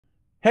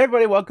Hey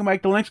everybody, welcome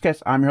back to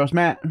LinksCast. I'm your host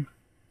Matt.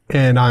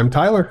 And I'm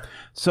Tyler.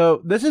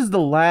 So this is the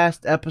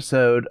last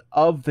episode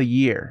of the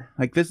year.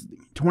 Like this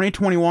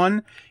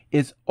 2021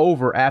 is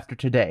over after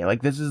today.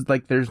 Like this is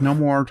like there's no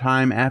more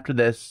time after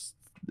this.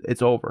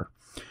 It's over.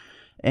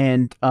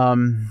 And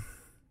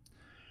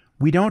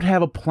we don't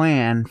have a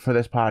plan for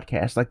this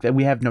podcast. Like that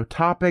we have no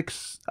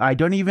topics. I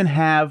don't even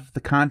have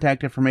the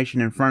contact information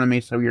in front of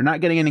me, so you're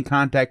not getting any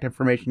contact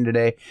information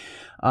today.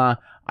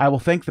 I will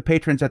thank the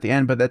patrons at the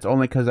end, but that's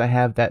only because I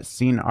have that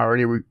scene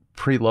already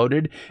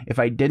preloaded. If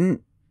I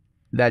didn't,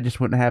 that just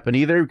wouldn't happen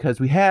either because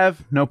we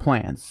have no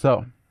plans.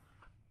 So,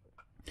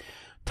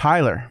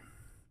 Tyler,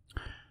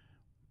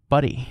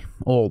 buddy,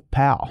 old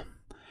pal,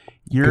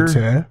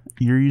 you're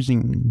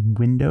using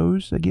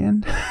Windows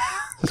again?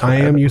 I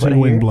am using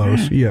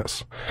Windows,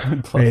 yes.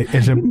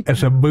 It's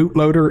a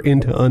bootloader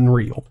into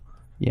Unreal.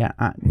 Yeah,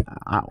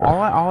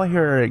 all I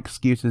hear are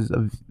excuses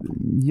of,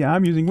 yeah,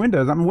 I'm using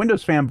Windows. I'm a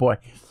Windows fanboy.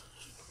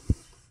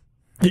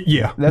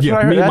 Yeah, me and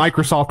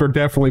Microsoft are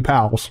definitely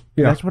pals.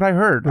 Yeah. That's what I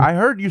heard. I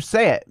heard you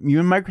say it. You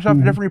and Microsoft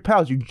are definitely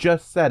pals. You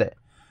just said it.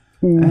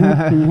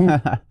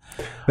 That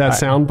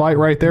soundbite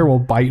right there will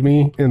bite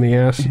me in the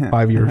ass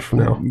 5 years from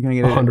now. You're gonna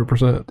get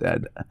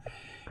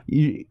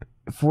 100%.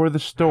 For the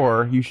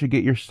store, you should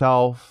get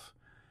yourself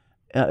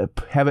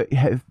have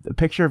a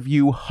picture of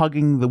you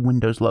hugging the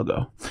Windows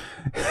logo.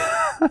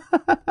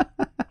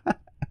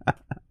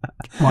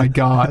 My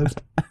God.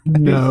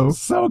 No.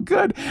 So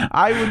good.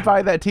 I would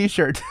buy that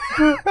t-shirt.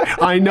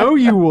 I know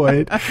you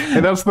would.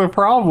 And that's the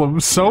problem.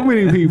 So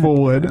many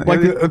people would. Like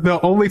the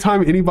only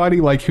time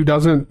anybody like who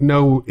doesn't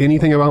know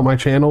anything about my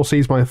channel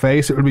sees my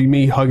face, it would be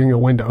me hugging a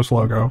Windows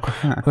logo.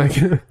 Like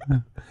it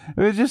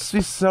would just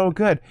be so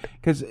good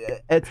because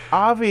it's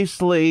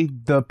obviously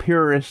the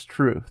purest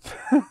truth.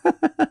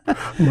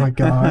 My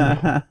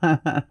God.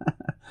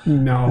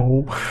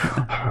 No.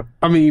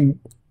 I mean,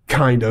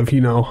 kind of,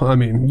 I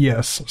mean,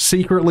 yes.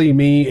 Secretly,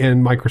 me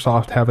and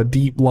Microsoft have a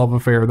deep love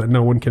affair that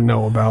no one can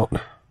know about.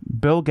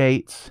 Bill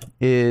Gates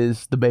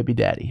is the baby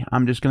daddy.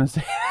 I'm just going to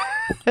say.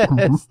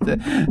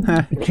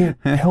 You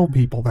can't tell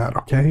people that,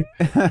 okay?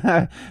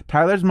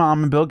 Tyler's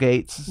mom and Bill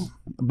Gates,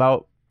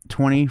 about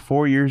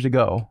 24 years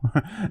ago.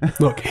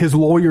 Look, his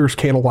lawyers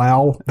can't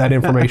allow that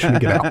information to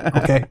get out,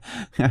 okay?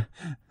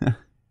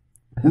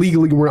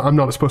 Legally, I'm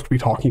not supposed to be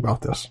talking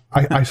about this.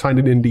 I signed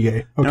an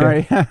NDA.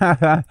 Okay.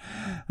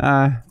 All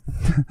right.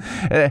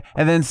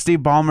 And then Steve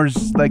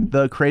Ballmer's like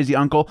the crazy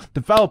uncle.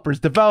 Developers.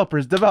 That's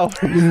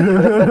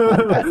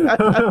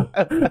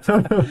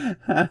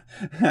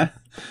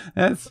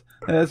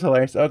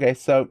hilarious. Okay,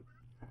 so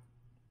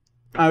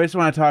I just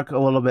want to talk a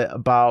little bit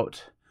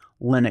about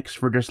Linux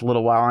for just a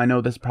little while. I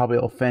know this probably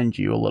will offend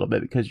you a little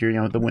bit because you're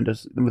the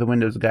Windows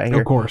guy here.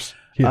 Of course.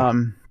 Yeah.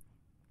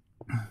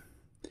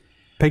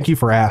 Thank you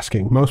for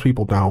asking. Most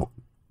people don't.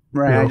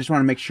 Right. I just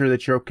want to make sure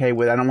that you're okay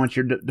with it. I don't want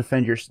you to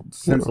defend your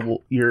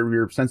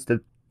your sensitive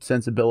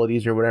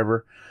sensibilities or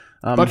whatever.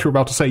 I thought you were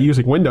about to say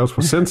using Windows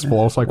was sensible.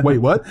 I was like, wait,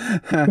 what?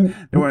 No,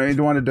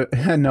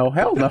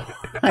 hell no.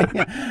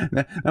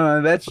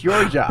 That's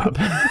your job.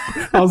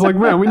 I was like,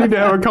 man, we need to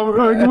have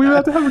we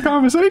have to have a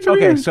conversation.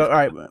 Okay, here. so all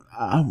right,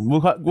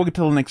 we'll get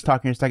to the Linux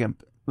talk in a second.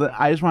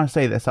 I just want to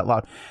say this out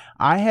loud.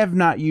 I have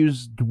not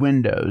used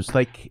Windows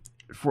like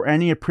for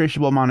any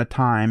appreciable amount of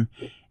time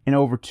in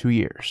over 2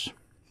 years.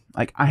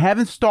 Like I have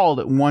installed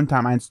it one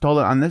time. I installed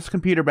it on this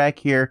computer back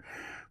here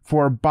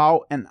for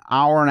about an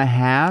hour and a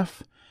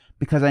half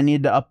because I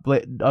needed to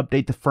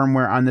update the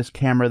firmware on this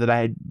camera that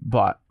I had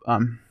bought.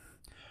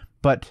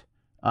 But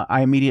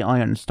I immediately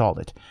uninstalled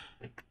it.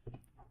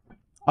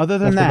 Other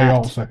than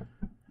that,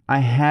 I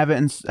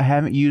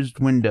haven't used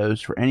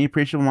Windows for any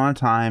appreciable amount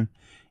of time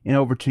in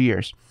over 2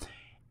 years,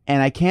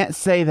 and I can't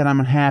say that I'm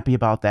unhappy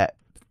about that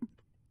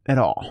at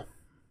all.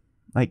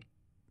 Like,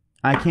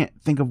 I can't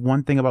think of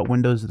one thing about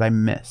Windows that I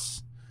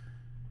miss.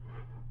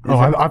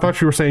 I thought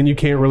you were saying you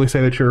can't really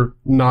say that you're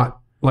not,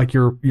 like,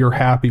 you're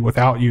happy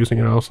without using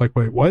it. I was like,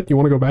 wait, what? You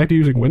want to go back to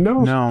using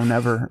Windows? No,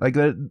 never. Like,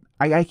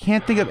 I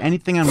can't think of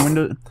anything on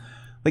Windows.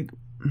 Like,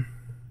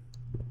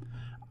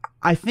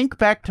 I think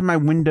back to my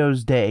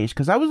Windows days,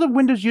 because I was a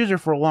Windows user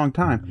for a long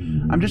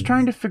time. I'm just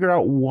trying to figure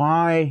out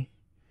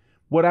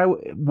what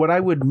I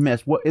would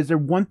miss. Is there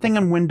one thing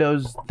on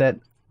Windows that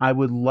I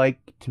would like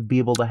to be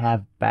able to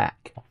have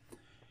back?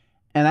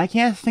 And I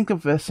can't think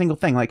of a single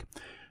thing. Like,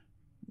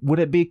 would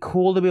it be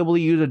cool to be able to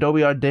use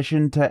Adobe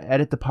Audition to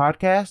edit the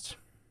podcast?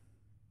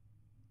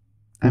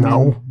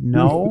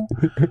 No.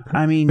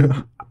 I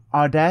mean,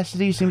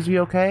 Audacity seems to be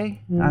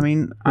okay. I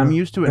mean, I'm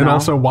used to it and now.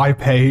 Also, why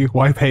pay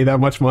that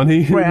much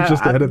money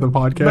just to edit the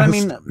podcast? But I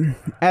mean,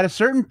 at a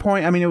certain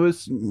point, I mean, it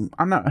wasn't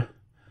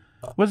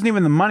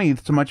even the money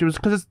so much. It was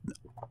because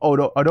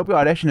Adobe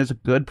Audition is a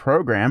good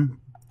program,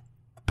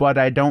 but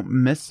I don't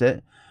miss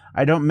it.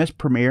 I don't miss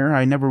Premiere.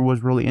 I never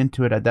was really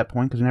into it at that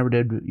point because I never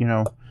did,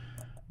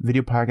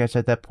 video podcasts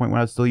at that point when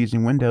I was still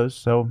using Windows.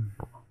 So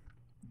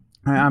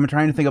I'm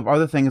trying to think of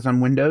other things on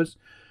Windows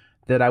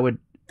that I would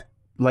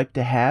like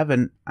to have,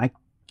 and I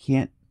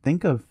can't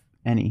think of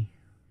any.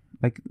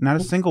 Like, not a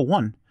single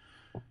one.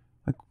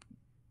 Like,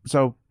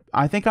 So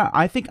I think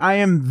I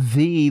am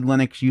the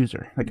Linux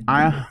user. Like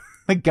I'm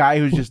the guy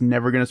who's just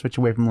never going to switch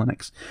away from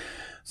Linux.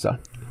 So,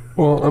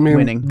 well, I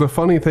mean, the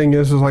funny thing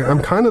is like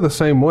I'm kind of the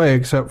same way,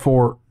 except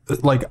for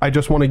like I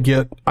just want to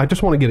get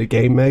a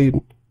game made,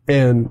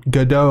 and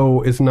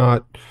Godot is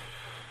not.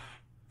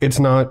 It's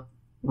not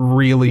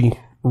really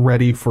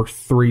ready for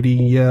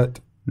 3D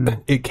yet.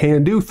 It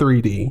can do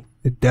 3D.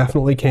 It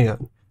definitely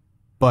can,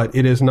 but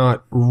it is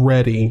not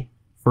ready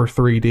for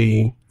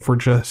 3D for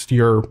just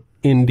your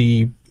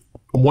indie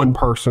one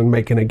person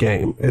making a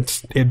game.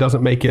 It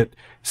doesn't make it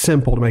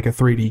simple to make a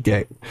 3D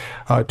game.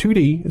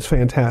 2D is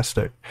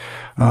fantastic.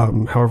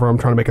 However, I'm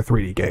trying to make a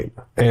 3D game,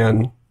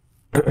 and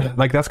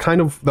like that's kind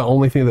of the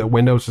only thing that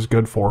Windows is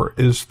good for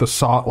is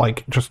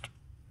just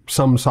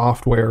some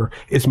software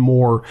is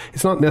more.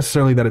 It's not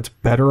necessarily that it's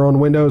better on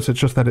Windows. It's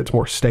just that it's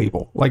more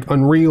stable. Like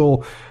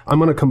Unreal, I'm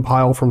going to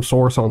compile from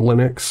source on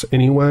Linux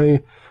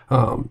anyway,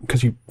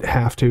 because you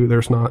have to.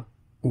 There's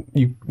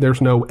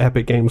no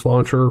Epic Games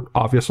Launcher,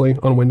 obviously,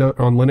 on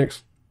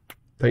Linux.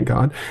 Thank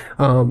God.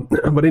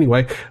 But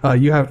anyway,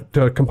 you have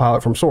to compile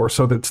it from source.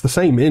 So that's the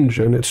same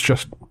engine. It's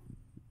just,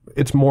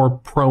 it's more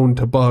prone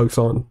to bugs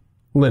on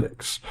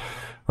Linux.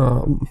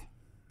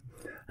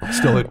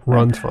 Still, it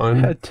runs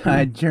fine.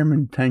 A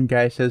German 10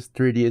 guy says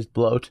 3D is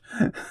bloat.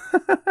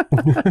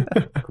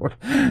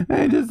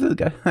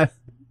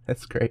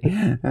 That's great.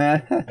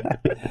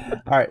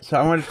 All right, so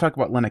I wanted to talk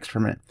about Linux for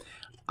a minute.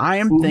 I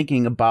am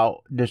thinking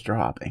about distro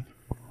hopping.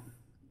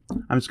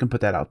 I'm just going to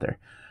put that out there.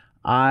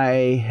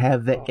 I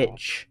have the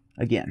itch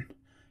again.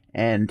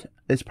 And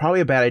it's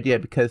probably a bad idea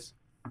because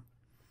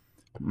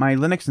my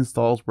Linux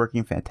install is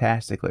working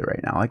fantastically right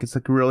now. Like, it's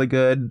like really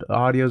good.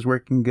 Audio's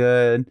working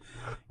good.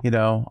 You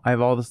know, I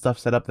have all the stuff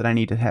set up that I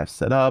need to have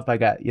set up. I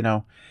got, you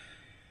know,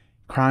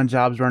 cron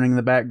jobs running in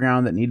the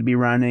background that need to be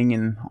running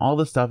and all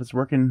this stuff. It's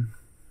working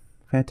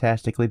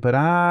fantastically, but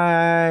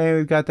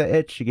I got the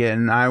itch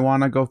again. I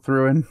want to go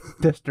through and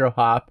distro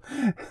hop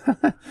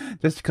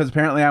just because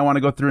apparently I want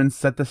to go through and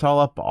set this all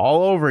up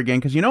all over again.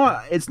 Because you know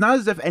what? It's not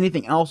as if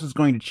anything else is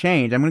going to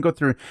change. I'm going to go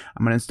through,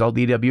 I'm going to install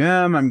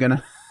DWM. I'm going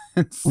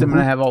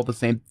to have all the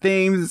same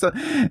themes,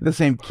 the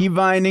same key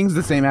bindings,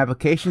 the same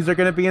applications are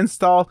going to be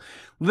installed.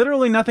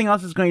 Literally nothing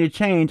else is going to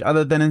change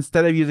other than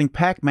instead of using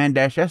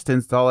pacman-s to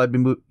install, I'd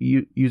be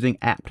using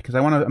apt because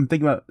I'm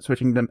thinking about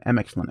switching to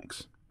MX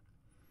Linux.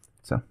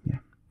 So yeah,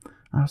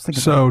 I was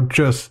thinking. So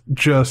just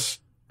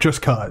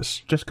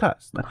cause. Just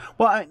cause.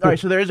 Well, all right.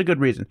 So there is a good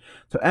reason.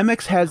 So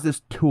MX has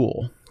this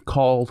tool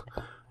called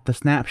the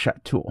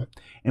snapshot tool,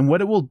 and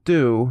what it will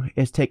do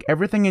is take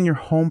everything in your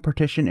home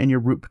partition and your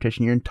root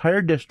partition, your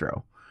entire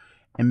distro,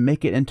 and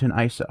make it into an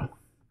ISO.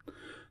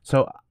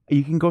 So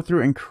you can go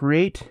through and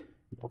create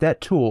that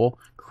tool,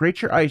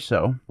 create your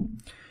ISO,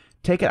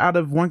 take it out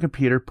of one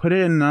computer, put it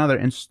in another,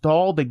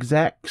 install the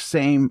exact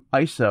same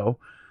ISO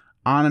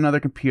on another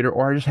computer,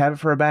 or just have it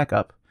for a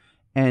backup,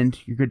 and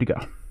you're good to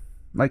go.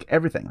 Like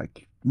everything,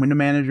 like window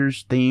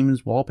managers,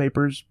 themes,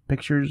 wallpapers,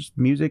 pictures,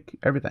 music,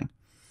 everything.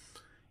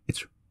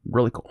 It's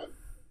really cool.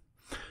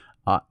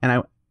 And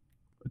I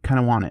kind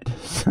of want it.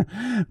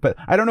 But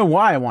I don't know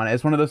why I want it.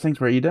 It's one of those things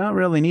where you don't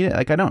really need it.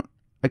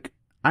 Like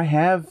I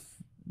have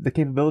the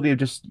capability of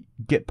just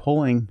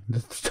pulling the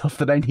stuff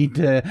that I need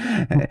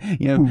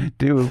to,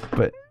 do,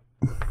 but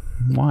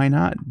why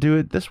not do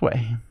it this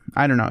way?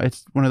 I don't know.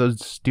 It's one of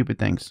those stupid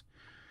things.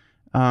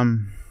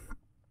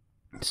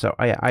 So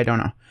I don't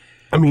know.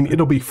 I mean,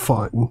 it'll be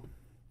fun.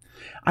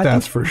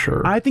 That's for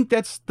sure. I think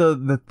that's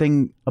the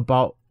thing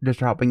about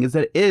distro hopping is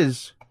that it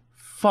is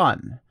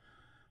fun,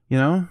 you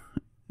know?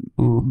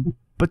 Mm.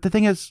 But the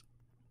thing is,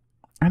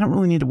 I don't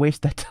really need to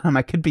waste that time.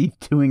 I could be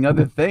doing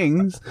other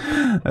things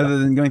other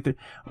than going through.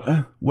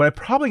 What I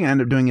probably going to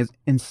end up doing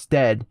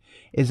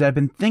is I've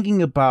been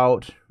thinking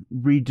about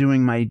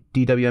redoing my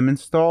DWM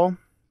install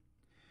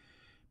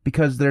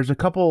because there's a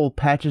couple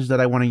patches that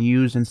I want to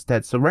use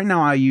instead. So right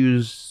now I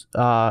use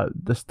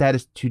the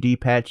status 2D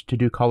patch to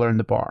do color in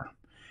the bar.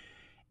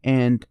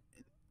 And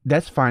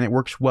that's fine. It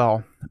works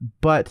well.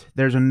 But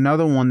there's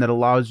another one that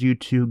allows you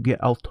to get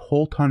a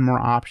whole ton more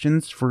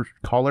options for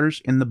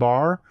colors in the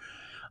bar,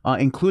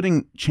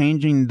 including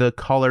changing the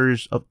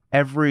colors of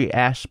every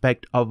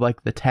aspect of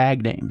like the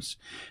tag names.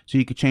 So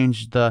you could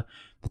change the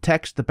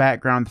text, the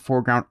background, the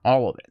foreground,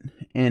 all of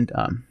it. And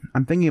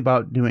I'm thinking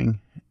about going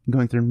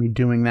through and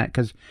redoing that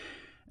because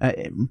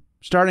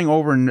starting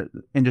over and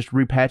just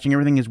repatching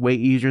everything is way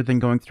easier than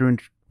going through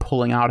and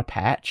pulling out a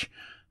patch.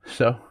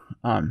 So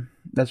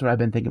that's what I've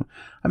been thinking.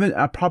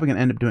 I'm probably going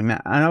to end up doing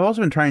that. And I've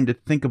also been trying to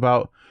think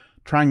about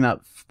trying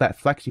that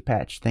flexi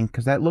patch thing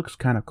because that looks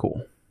kind of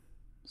cool.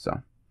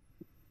 So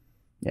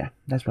yeah,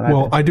 that's what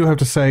Well, I do have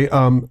to say,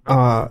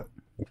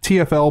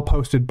 TFL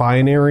posted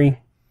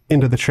binary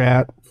into the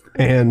chat,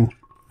 and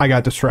I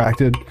got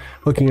distracted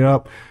looking it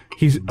up.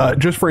 He's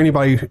just for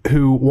anybody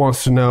who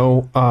wants to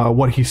know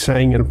what he's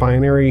saying in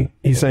binary.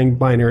 He's saying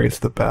binary is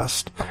the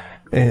best,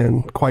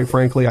 and quite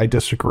frankly, I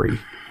disagree.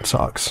 It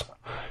sucks.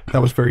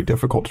 That was very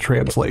difficult to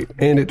translate,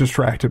 and it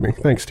distracted me.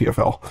 Thanks,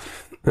 TFL.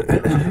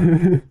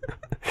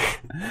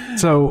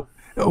 So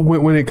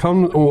when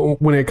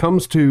it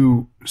comes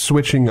to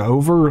switching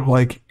over,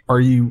 like, are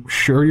you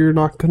sure you're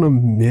not going to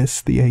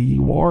miss the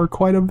AUR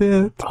quite a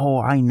bit? Oh,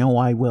 I know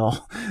I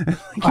will.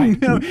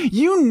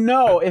 you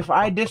know, if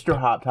I distro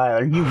hop,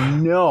 Tyler, you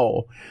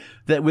know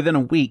that within a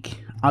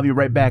week I'll be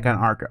right back on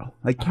Arco.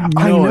 Like, you know,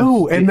 I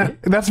know, and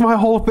that's my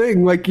whole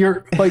thing. Like,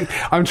 you're like,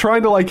 I'm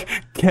trying to like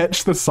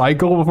catch the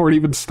cycle before it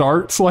even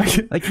starts. Like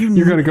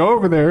you're gonna go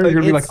over there, you're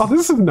gonna be like, oh,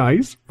 this is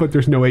nice, but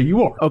there's no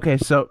AUR. Okay,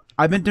 so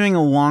I've been doing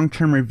a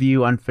long-term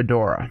review on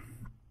Fedora,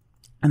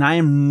 and I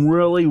am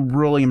really,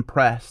 really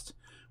impressed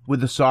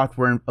with the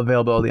software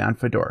availability on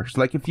Fedora.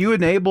 So, like, if you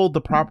enable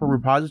the proper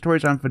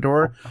repositories on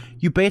Fedora,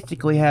 you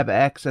basically have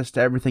access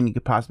to everything you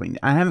could possibly need.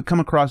 I haven't come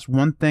across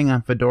one thing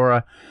on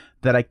Fedora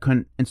that I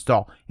couldn't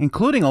install,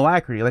 including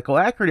Alacrity. Like,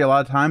 Alacrity a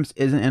lot of times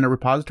isn't in a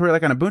repository.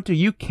 Like on Ubuntu,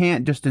 you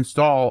can't just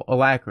install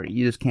Alacrity.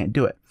 You just can't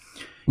do it.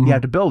 Mm-hmm. You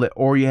have to build it,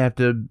 or you have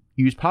to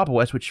use Pop!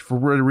 OS, which for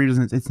whatever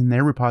reason it's in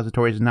their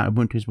repositories and not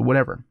Ubuntu's, but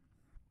whatever.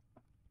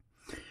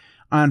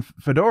 On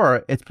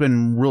Fedora, it's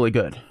been really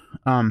good.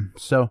 And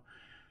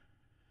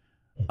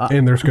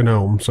there's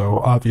GNOME, so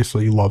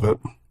obviously you love it.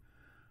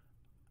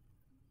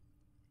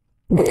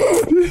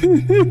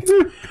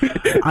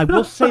 I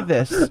will say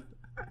this.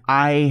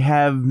 I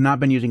have not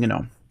been using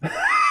GNOME.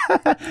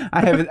 I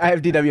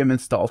have DWM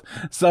installed.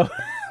 So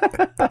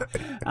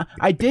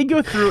I did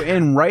go through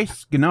and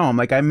rice GNOME.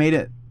 Like, I made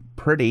it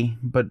pretty,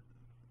 but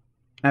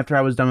after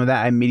I was done with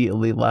that, I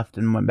immediately left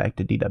and went back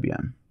to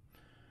DWM.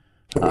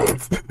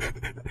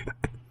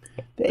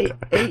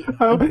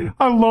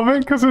 I love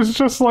it because it's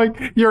just like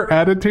your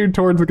attitude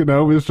towards the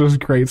GNOME is just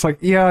great. It's like,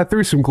 yeah, I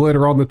threw some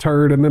glitter on the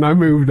turd and then I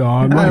moved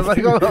on.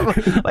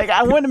 Like,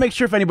 I wanted to make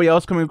sure if anybody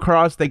else coming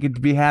across, they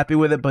could be happy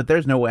with it, but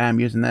there's no way I'm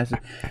using this.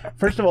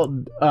 First of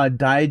all,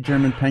 Died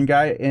German Pen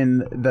Guy in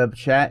the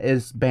chat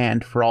is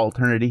banned for all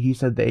eternity. He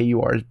said the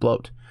AUR is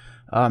bloat.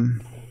 No.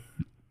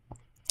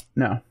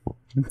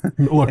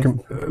 Look,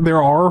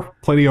 there are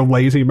plenty of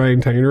lazy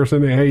maintainers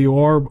in the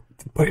AUR,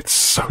 but it's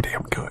so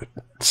damn good.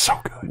 It's so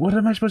good. What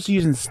am I supposed to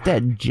use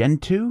instead?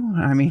 Gentoo?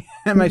 I mean,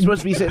 am I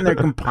supposed to be sitting there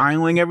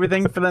compiling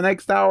everything for the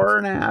next hour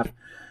and a half?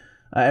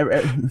 I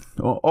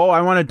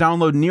want to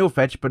download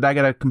NeoFetch, but I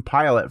got to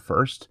compile it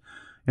first.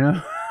 You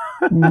know?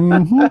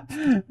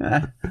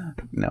 Mm-hmm.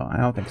 No, I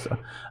don't think so.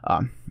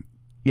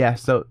 Yeah,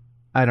 so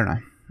I don't know.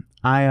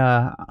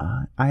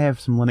 I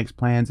have some Linux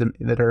plans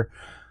that are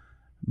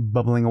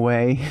bubbling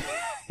away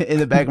in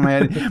the back of my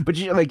head, but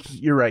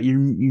you're right. You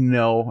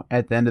know,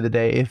 at the end of the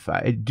day, if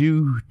I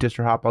do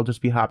distro hop, I'll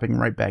just be hopping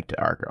right back to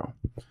Arco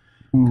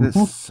because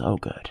it's so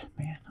good,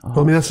 man. Well,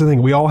 I mean, that's the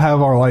thing. We all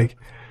have our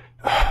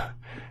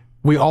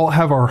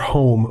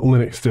home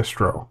Linux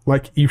distro.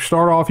 Like, you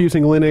start off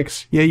using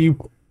Linux, yeah,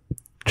 you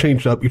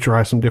change it up, you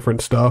try some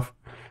different stuff,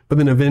 but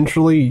then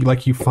eventually,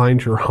 like, you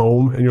find your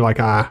home, and you're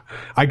like, I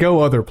go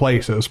other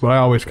places, but I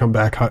always come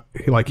back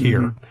like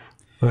here,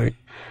 like.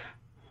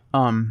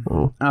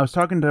 I was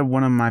talking to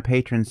one of my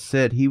patrons,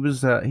 Syd.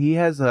 He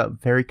has a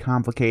very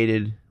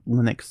complicated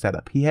Linux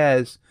setup. He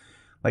has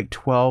like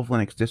 12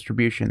 Linux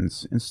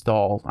distributions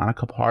installed on a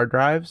couple hard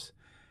drives.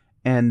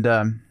 And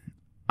I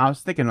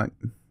was thinking, like,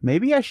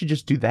 maybe I should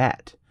just do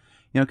that.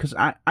 You know, because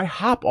I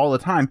hop all the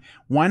time.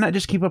 Why not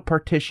just keep a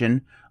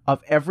partition of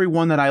every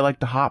one that I like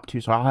to hop to?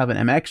 So I'll have an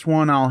MX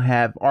one, I'll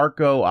have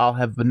Arco, I'll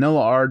have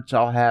Vanilla Arch,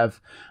 I'll have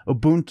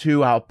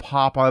Ubuntu, I'll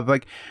have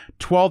like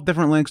 12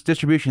 different Linux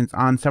distributions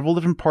on several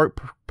different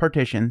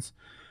partitions.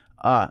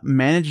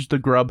 Manage the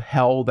grub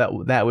hell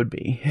that would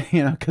be,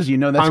 you know, because you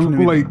know that's going to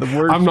be like, the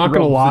worst. I'm not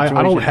going to lie,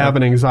 I don't have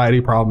an anxiety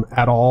problem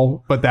at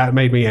all, but that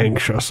made me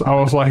anxious. I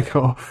was like,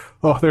 oh,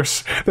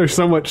 there's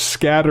so much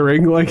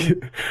scattering.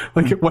 Like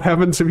what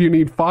happens if you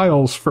need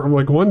files from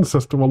like one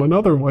system on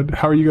another one?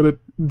 How are you going to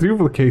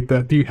duplicate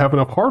that? Do you have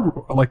enough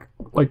hardware,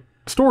 like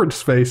storage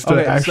space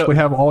to actually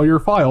have all your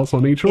files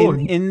on each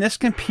one? In this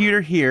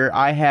computer here,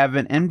 I have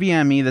an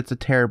NVMe that's a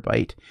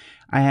terabyte.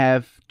 I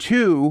have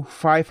two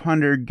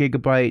 500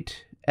 gigabyte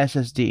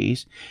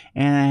SSDs,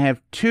 and I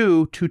have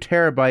two 2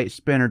 terabyte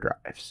spinner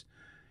drives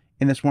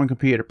in this one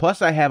computer.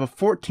 Plus, I have a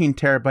 14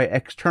 terabyte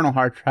external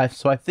hard drive,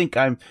 so I think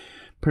I'm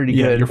pretty good.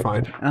 Yeah, you're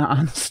fine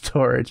on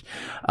storage.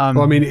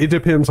 Well, I mean, it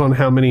depends on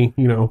how many,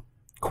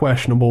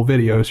 questionable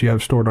videos you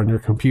have stored on your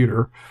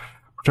computer,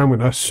 which I'm going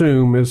to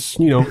assume is,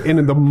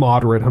 in the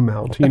moderate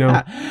amount,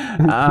 No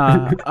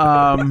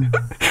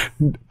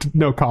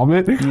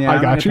comment. Yeah,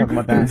 I got you. Talk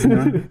about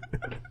that,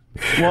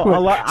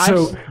 Well,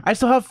 I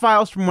still have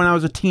files from when I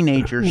was a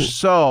teenager,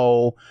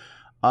 so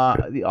all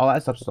that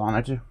stuff's still on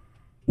there too.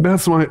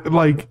 That's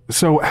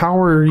so how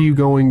are you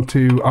going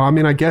to, I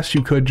mean, I guess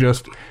you could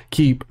just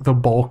keep the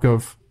bulk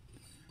of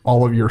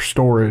all of your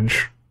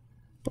storage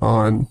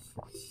on,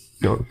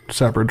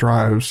 separate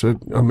drives.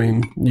 I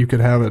mean, you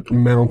could have it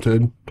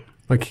mounted,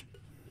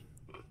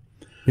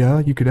 yeah,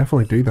 you could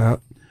definitely do that.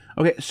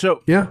 Okay,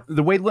 so yeah,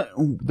 the way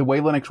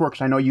Linux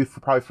works, I know you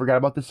probably forgot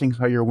about this thing,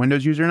 how you're a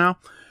Windows user now.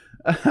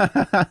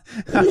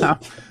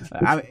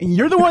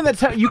 You're the one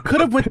that you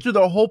could have went through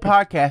the whole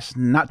podcast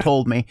and not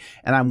told me,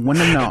 and I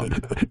wouldn't have known.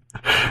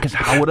 Because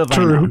how would have I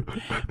known?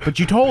 But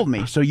you told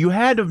me, so you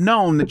had to have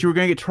known that you were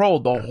going to get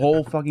trolled the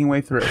whole fucking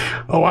way through.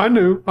 Oh, I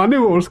knew. I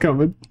knew what was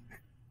coming.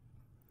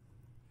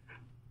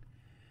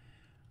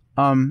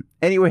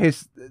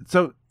 Anyways,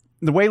 so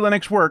the way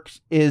Linux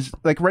works is,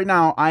 like, right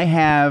now I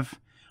have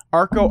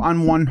Arco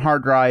on one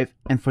hard drive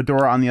and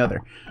Fedora on the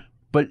other.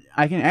 But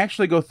I can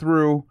actually go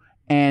through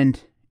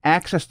and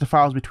access the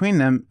files between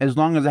them as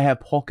long as I have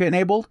Polka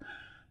enabled.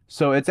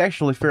 So it's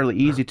actually fairly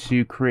easy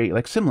to create,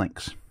 like,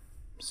 symlinks.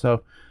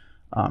 So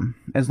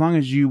as long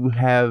as you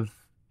have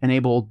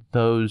enabled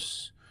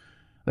those,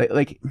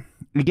 like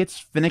it gets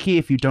finicky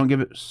if you don't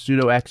give it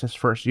sudo access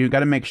first. You got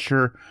to make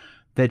sure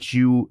that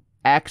you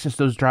access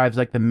those drives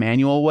like the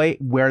manual way,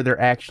 where they're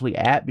actually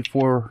at,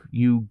 before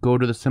you go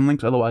to the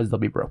symlinks. Otherwise, they'll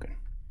be broken.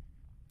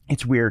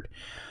 It's weird.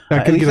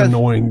 That can get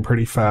annoying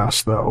pretty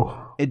fast, though.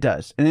 It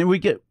does. And then we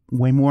get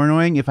way more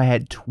annoying if I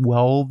had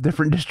 12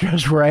 different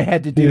distros where I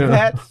had to do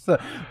that.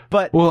 So,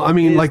 but well, I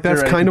mean, like,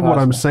 that's kind of what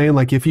I'm saying.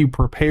 Like, if you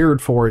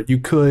prepared for it, you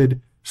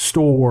could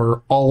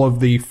store all of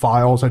the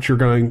files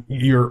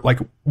that like,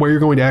 where you're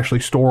going to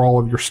actually store all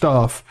of your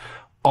stuff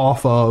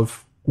off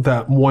of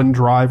that one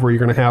drive, where you're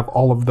going to have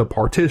all of the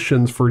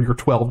partitions for your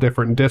 12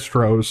 different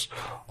distros,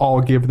 all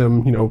give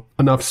them,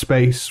 enough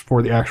space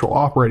for the actual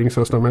operating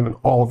system, and then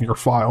all of your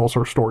files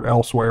are stored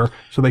elsewhere,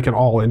 so they can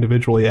all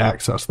individually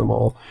access them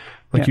all.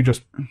 Like, you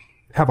just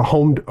have a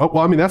home... well,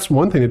 I mean, that's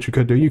one thing that you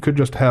could do. You could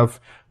just have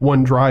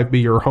one drive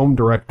be your home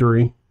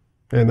directory,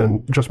 and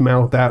then just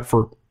mount that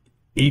for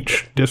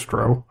each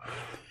distro.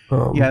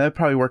 Yeah, that'd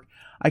probably work.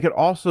 I could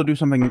also do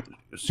something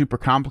super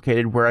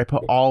complicated where I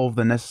put all of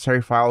the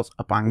necessary files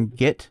up on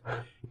Git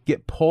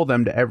pull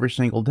them to every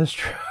single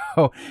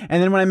distro,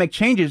 and then when I make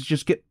changes,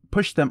 just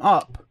push them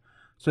up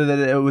so that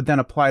it would then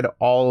apply to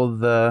all of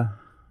the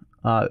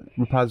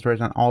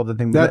repositories on all the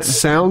things. That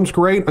sounds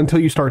great until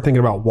you start thinking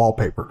about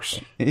wallpapers.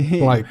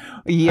 Like,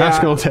 that's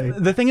going to take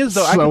the thing is,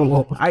 though, so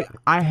long.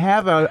 I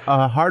have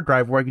a hard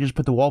drive where I can just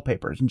put the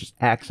wallpapers and just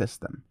access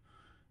them.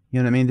 You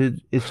know what I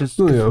mean? It's just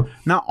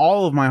not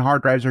all of my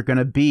hard drives are going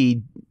to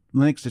be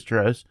Linux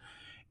distros.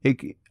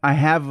 I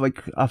have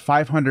like a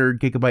 500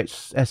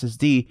 gigabyte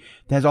SSD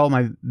that has all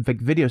my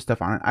video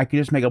stuff on it. I could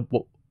just make a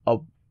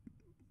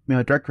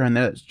directory on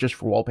that that's just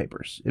for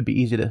wallpapers. It'd be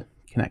easy to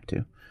connect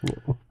to.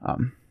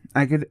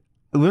 I could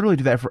literally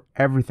do that for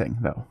everything,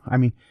 though. I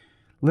mean,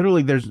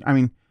 literally,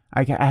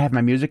 I have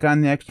my music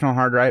on the external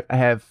hard drive. I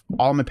have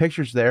all my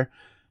pictures there.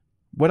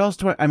 What else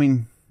do I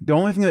mean, the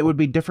only thing that would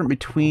be different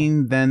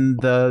between then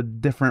the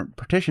different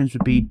partitions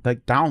would be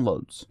like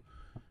downloads.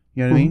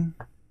 You know what I mean?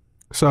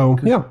 So,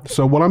 yeah.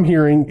 So what I'm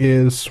hearing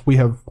is we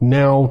have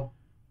now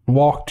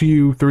walked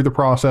you through the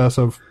process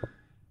of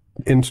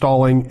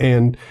installing,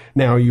 and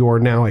now you are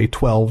now a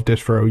 12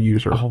 distro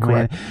user. Oh,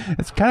 correct? Man.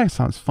 It kind of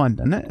sounds fun,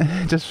 doesn't it?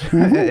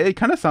 It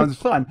kind of sounds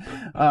fun.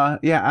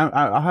 Yeah,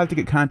 I'll have to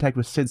get contact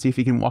with Syd, see if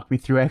he can walk me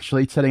through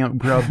actually setting up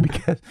Grub,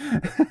 because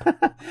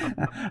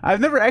I've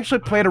never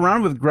actually played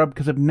around with Grub,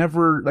 because I've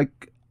never,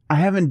 I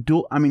haven't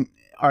all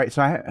right,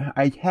 so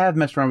I have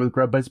messed around with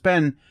Grub, but it's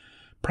been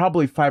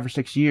probably 5 or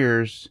 6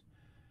 years,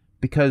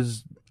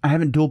 because I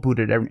haven't dual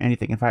booted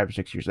anything in 5 or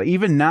 6 years. Like,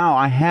 even now,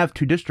 I have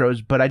 2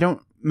 distros, but I don't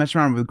mess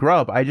around with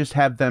Grub. I just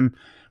have them,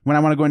 when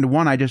I want to go into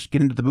one, I just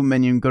get into the boot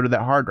menu and go to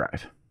that hard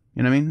drive.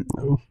 You know what I mean?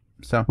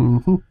 So,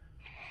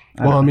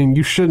 well, I mean,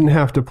 you shouldn't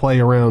have to play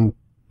around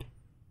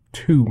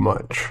too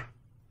much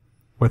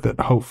with it,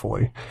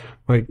 hopefully.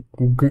 Like,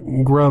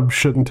 Grub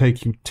shouldn't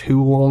take you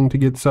too long to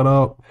get set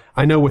up.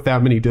 I know with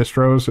that many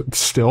distros, it's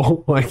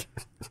still,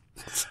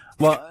 it's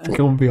going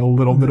to be a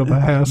little bit of a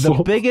hassle.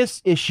 The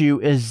biggest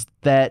issue is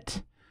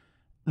that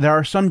there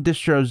are some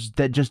distros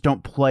that just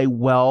don't play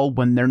well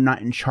when they're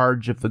not in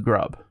charge of the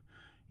Grub.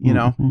 You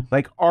know,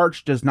 like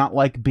Arch does not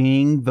like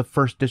being the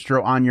first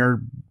distro on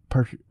your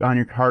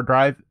hard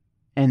drive,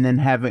 and then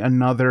having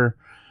another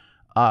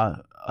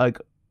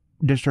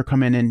distro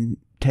come in and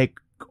take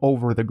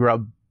over the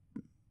Grub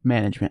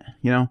management.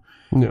 You know,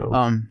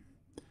 no.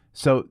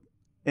 So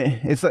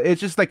it's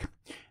just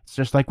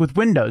like with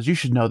Windows. You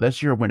should know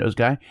this. You're a Windows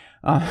guy.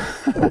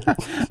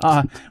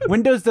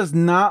 Windows does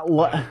not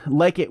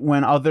like it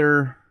when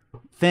other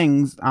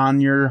things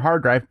on your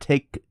hard drive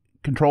take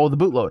control of the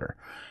bootloader.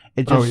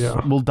 It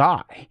just will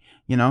die,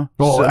 you know?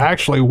 Well,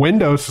 actually,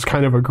 Windows is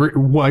kind of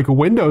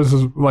Windows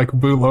is like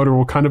bootloader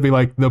will kind of be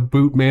like the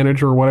boot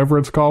manager or whatever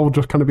it's called. Will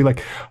just kind of be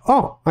like,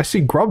 oh, I see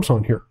Grub's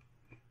on here.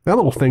 That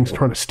little thing's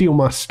trying to steal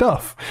my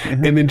stuff,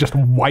 and then just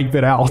wipe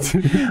it out.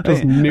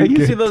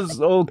 You see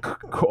those old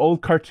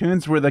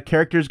cartoons where the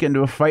characters get into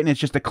a fight and it's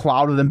just a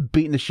cloud of them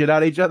beating the shit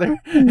out of each other?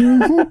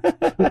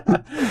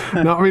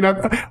 No, I mean,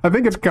 I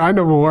think it's kind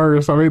of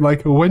worse. I mean,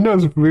 like,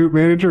 Windows Boot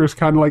Manager is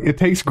kind of like, it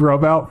takes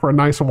Grub out for a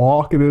nice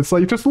walk, and it's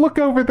like, just look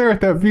over there at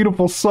that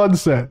beautiful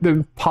sunset,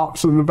 then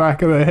pops in the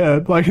back of the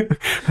head. Like,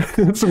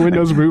 it's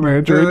Windows Boot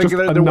Manager. It just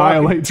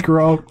annihilates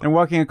Grub. And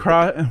walking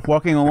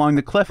along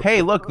the cliff,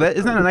 hey, look,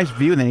 isn't that a nice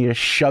view? And then he just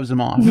shoves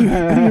them off.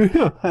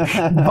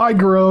 Bye,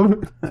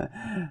 Grub.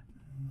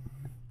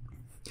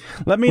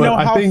 Let me know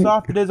how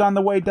soft it is on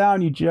the way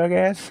down, you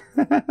jackass.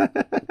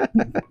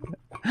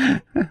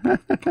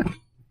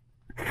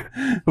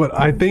 But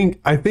I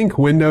think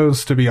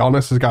Windows, to be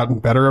honest, has gotten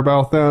better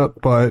about that,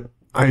 but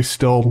I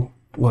still,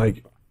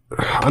 like,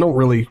 I don't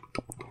really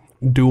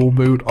dual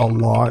boot a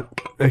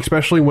lot,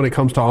 especially when it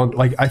comes to,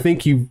 like, I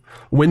think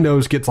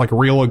Windows gets, like,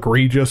 real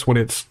egregious when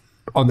it's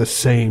on the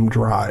same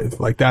drive.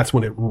 Like, that's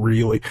when it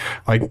really,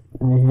 like,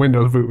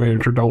 Windows Boot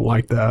Manager don't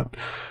like that.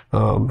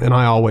 And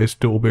I always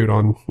dual boot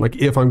on, like,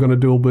 if I'm going to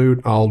dual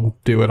boot, I'll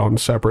do it on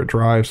separate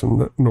drives, and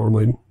that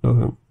normally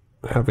doesn't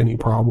have any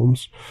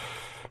problems.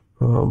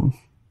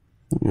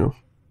 Yeah.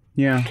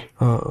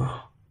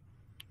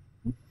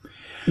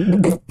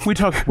 We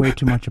talked way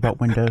too much about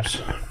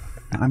Windows.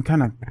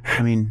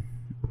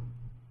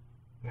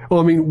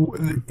 Well,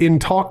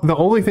 the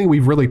only thing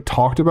we've really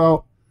talked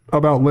about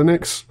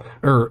Linux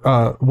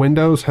or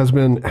Windows has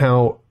been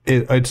how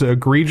it's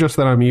egregious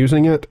that I'm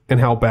using it and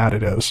how bad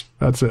it is.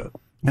 That's it.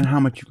 And how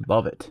much you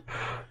love it.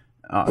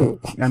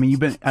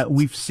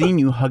 We've seen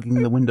you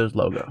hugging the Windows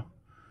logo.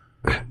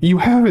 You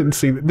haven't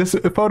seen it. This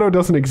photo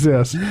doesn't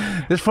exist.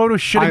 This photo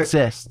should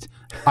exist.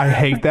 I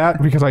hate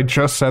that because I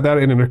just said that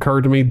and it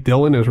occurred to me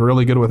Dylan is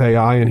really good with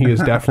AI and he is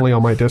definitely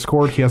on my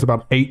Discord. He has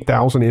about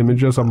 8,000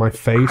 images of my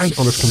face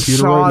on his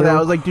computer right now. I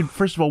was like, dude,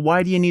 first of all,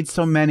 why do you need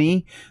so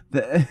many?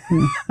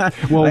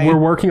 Well, we're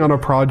working on a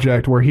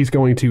project where he's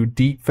going to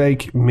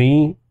deepfake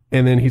me,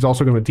 and then he's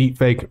also going to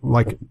deepfake,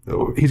 like,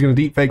 he's going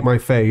to deepfake my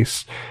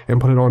face and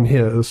put it on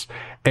his,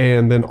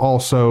 and then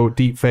also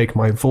deepfake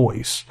my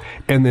voice.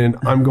 And then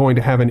I'm going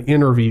to have an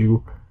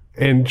interview,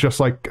 and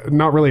just, like,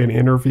 not really an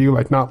interview,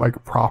 like, not,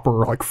 like, proper,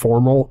 like,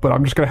 formal, but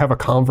I'm just going to have a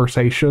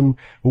conversation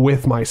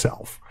with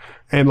myself.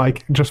 And,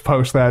 like, just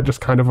post that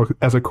just kind of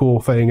as a cool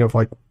thing of,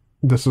 like,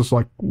 this is,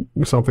 like,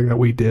 something that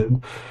we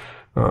did.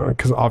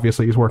 Because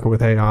obviously he's working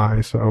with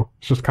AI, so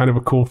it's just kind of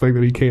a cool thing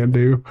that he can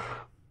do.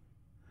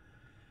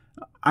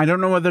 I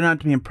don't know whether or not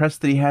to be impressed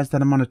that he has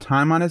that amount of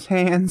time on his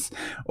hands,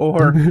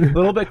 or a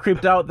little bit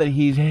creeped out that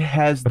he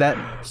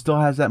still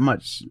has that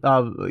much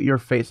of your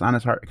face on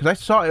his heart. Because I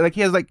saw, like,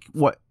 he has, like,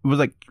 what, it was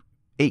like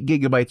 8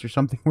 gigabytes or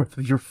something worth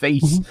of your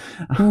face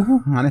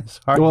on his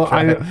heart. Well,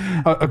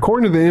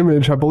 according to the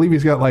image, I believe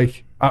he's got,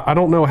 like, I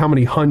don't know how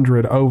many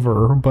hundred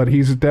over, but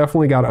he's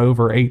definitely got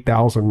over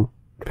 8,000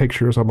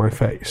 pictures of my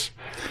face.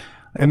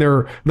 And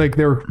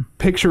they're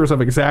pictures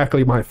of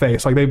exactly my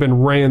face. Like, they've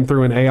been ran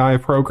through an AI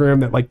program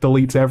that, like,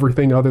 deletes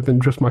everything other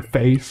than just my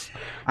face.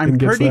 I'm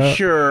pretty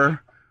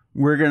sure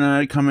we're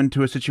going to come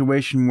into a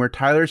situation where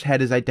Tyler's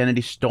had his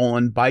identity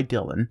stolen by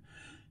Dylan.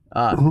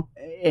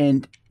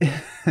 And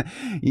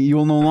you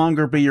will no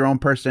longer be your own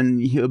person.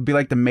 He'll be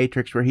like the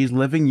Matrix, where he's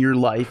living your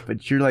life,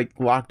 but you're, like,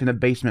 locked in a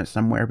basement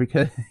somewhere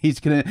because he's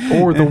going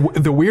to... Or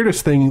the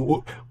weirdest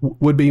thing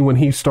would be when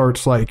he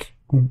starts, like,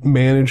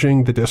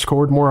 managing the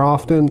Discord more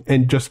often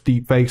and just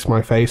deepfakes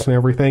my face and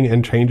everything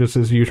and changes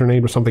his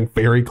username to something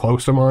very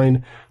close to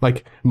mine,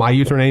 like my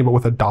username but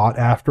with a dot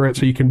after it,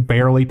 so you can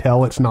barely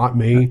tell it's not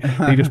me.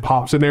 He just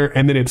pops in there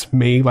and then it's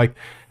me, like,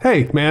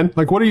 hey man,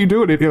 like, what are you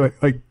doing?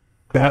 Like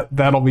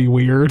that'll be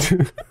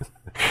weird.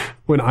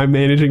 When I'm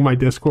managing my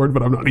Discord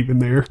but I'm not even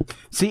there.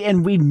 See,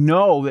 and we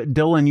know that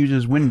Dylan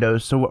uses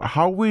Windows, so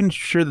how are we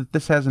sure that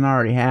this hasn't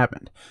already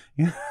happened?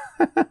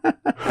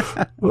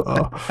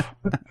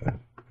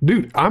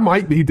 Dude, I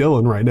might be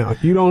Dylan right now.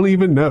 You don't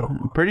even know.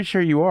 I'm pretty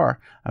sure you are.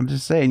 I'm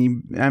just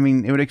saying.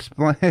 It would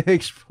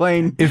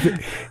explain.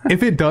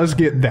 If it does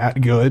get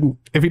that good,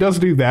 if he does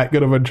do that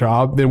good of a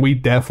job, then we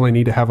definitely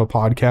need to have a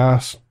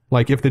podcast.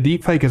 Like, if the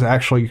deepfake is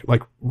actually,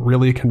 like,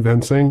 really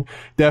convincing,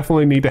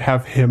 definitely need to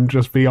have him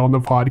just be on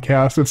the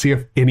podcast and see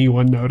if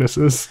anyone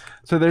notices.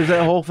 So there's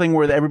that whole thing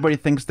where everybody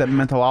thinks that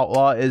Mental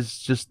Outlaw is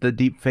just the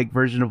deepfake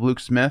version of Luke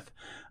Smith.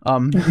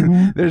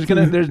 There's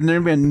gonna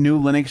be a new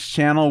Linux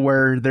channel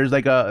where there's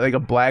like a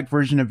black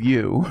version of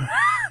you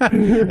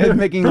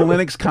making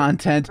Linux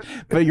content,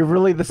 but you're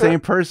really the same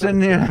person.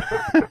 Yeah.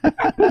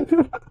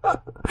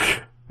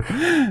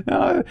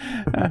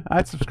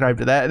 I'd subscribe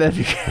to that.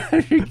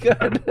 That'd be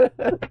good.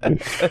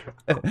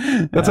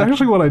 That's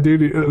actually what I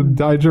do.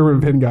 Die German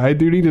Pin Guy. I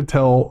do need to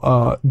tell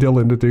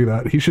Dylan to do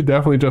that. He should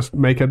definitely just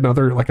make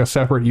another, like, a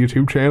separate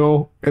YouTube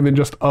channel and then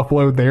just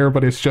upload there,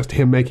 but it's just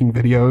him making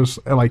videos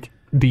and, like,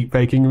 deep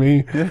faking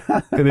me.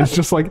 And it's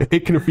just, like,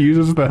 it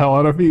confuses the hell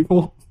out of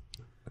people.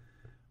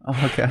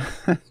 Oh, okay.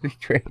 That'd be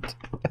great.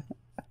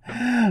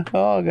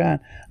 Oh, God.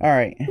 All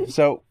right.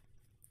 So,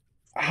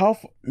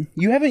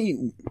 you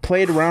haven't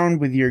played around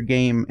with your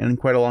game in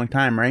quite a long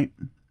time, right?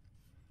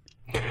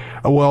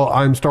 Well,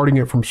 I'm starting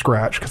it from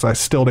scratch because I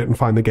still didn't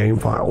find the game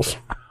files.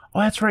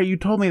 Oh, that's right. You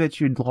told me that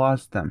you'd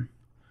lost them.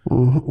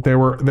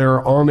 Mm-hmm.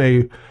 They're on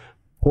a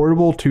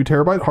portable 2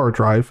 terabyte hard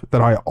drive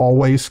that I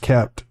always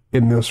kept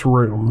in this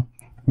room,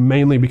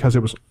 mainly because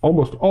it was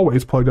almost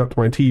always plugged up to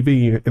my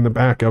TV in the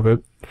back of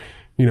it,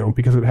 you know,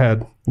 because it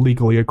had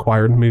legally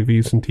acquired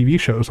movies and TV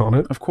shows on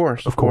it. Of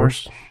course. Of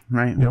course.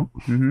 Right. Yep.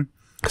 Mm-hmm.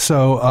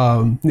 So,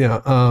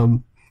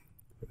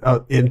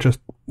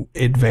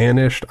 it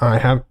vanished.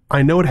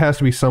 I know it has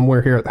to be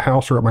somewhere here at the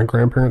house or at my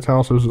grandparents'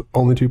 house. Those are the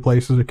only two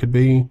places it could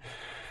be.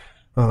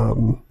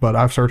 But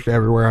I've searched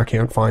everywhere. I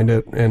can't find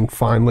it. And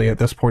finally, at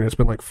this point, it's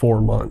been like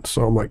 4 months.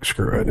 So I'm like,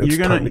 screw it. It's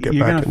time to get back into it.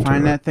 You're going to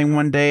find that thing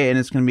one day, and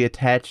it's going to be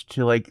attached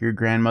to like your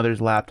grandmother's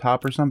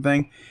laptop or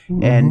something.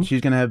 And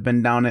she's going to have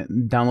been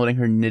downloading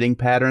her knitting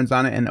patterns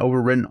on it and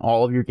overwritten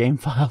all of your game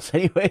files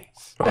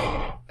anyways.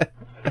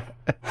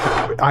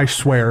 I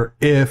swear,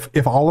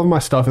 if all of my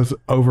stuff is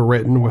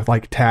overwritten with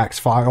like tax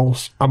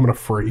files, I'm going to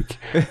freak.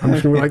 I'm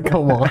just going to be like,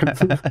 come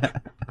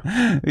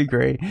on. Be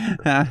great.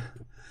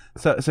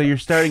 So you're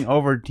starting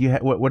over. Do you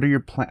what are your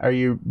plans?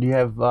 Do you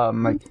have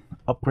like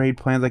upgrade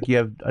plans? Like you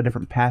have a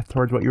different path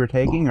towards what you were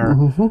taking, or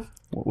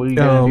what are you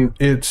gonna do?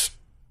 It's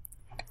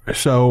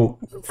so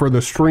for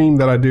the stream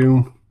that I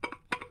do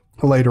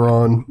later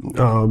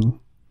on.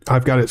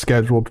 I've got it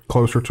scheduled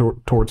closer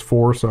towards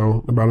 4,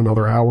 so about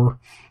another hour.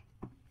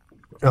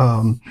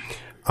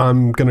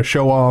 I'm gonna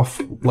show off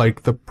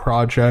like the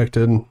project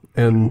and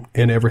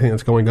everything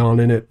that's going on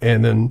in it,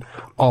 and then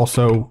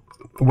also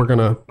we're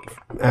gonna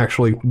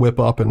actually whip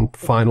up and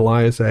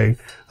finalize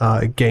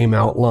a game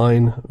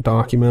outline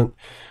document.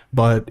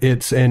 But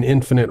it's an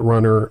infinite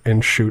runner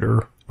and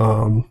shooter,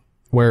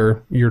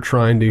 where you're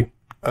trying to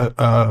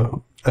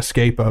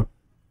escape a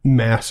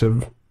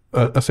massive,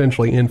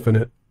 essentially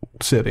infinite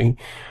city.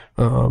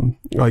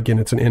 Again,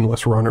 it's an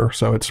endless runner,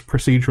 so it's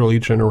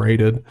procedurally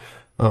generated.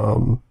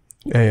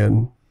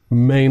 And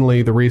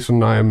mainly the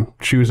reason I'm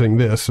choosing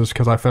this is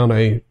because I found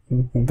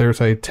there's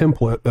a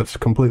template that's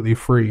completely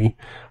free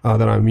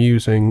that I'm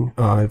using.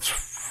 It's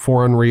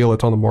for Unreal.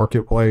 It's on the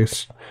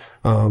marketplace,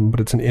 but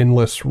it's an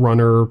endless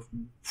runner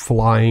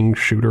flying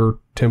shooter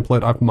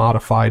template. I've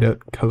modified it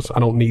because I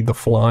don't need the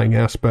flying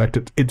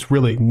aspect. It's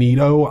really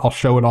neato. I'll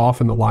show it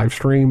off in the live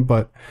stream,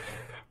 but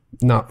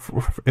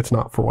it's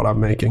not for what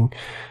I'm making.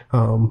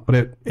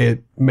 But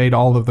it made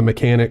all of the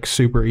mechanics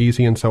super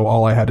easy, and so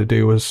all I had to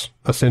do was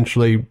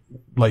essentially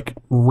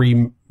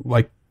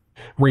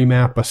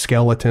remap a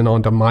skeleton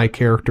onto my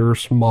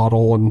character's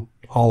model and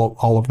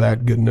all of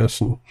that goodness,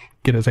 and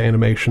get his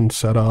animation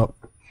set up.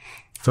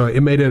 So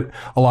it made it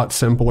a lot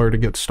simpler to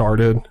get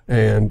started,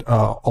 and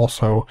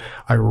also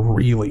I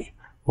really,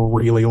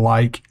 really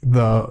like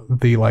the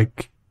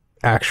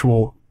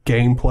actual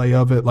gameplay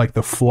of it. Like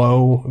the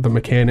flow, the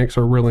mechanics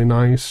are really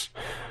nice,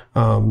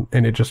 and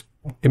it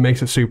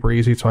makes it super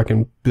easy, so I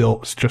can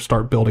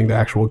start building the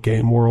actual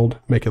game world,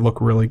 make it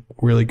look really,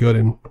 really good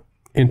and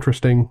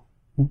interesting,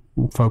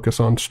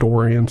 focus on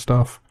story and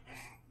stuff.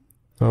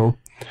 So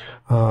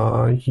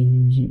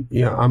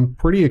yeah, I'm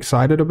pretty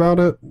excited about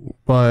it,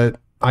 but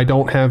I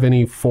don't have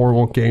any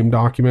formal game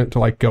document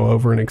to go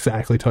over and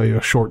exactly tell you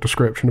a short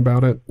description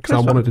about it, because I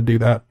wanted to do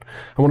that.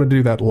 I want to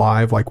do that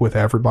live, with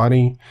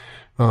everybody.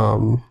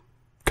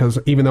 Because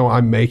even though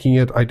I'm making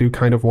it, I do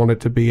kind of want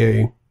it to be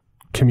a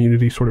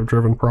community sort of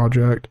driven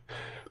project.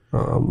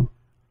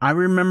 I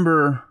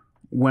remember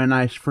when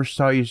I first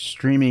saw you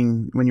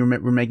streaming when you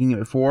were making it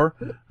before,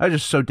 I was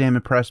just so damn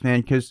impressed,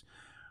 man, because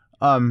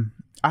I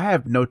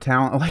have no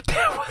talent like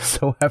that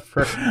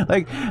whatsoever.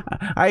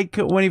 I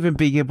wouldn't even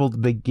be able to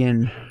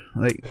begin,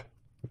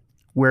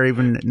 where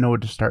even know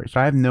to start.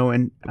 So I have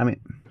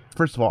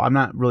first of all, I'm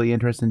not really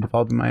interested in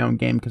developing my own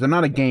game because I'm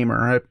not a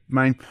gamer.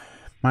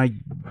 My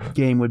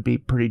game would be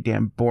pretty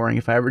damn boring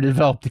if I ever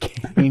developed a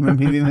game. I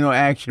mean, no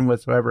action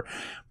whatsoever.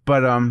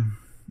 But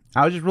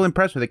I was just really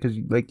impressed with it because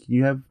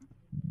you have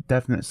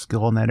definite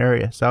skill in that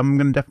area. So I'm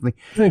gonna definitely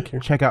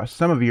check out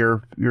some of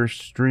your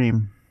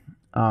stream.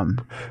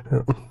 I'm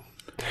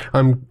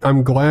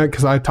glad,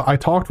 because I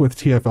talked with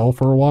TFL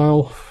for a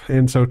while,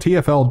 and so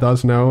TFL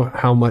does know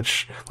how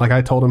much,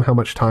 I told him how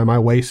much time I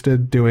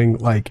wasted doing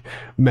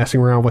messing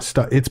around with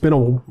stuff. It's been a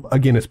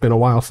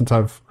while since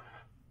I've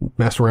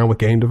messed around with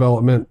game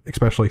development,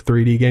 especially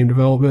 3D game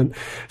development.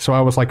 So I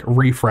was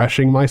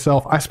refreshing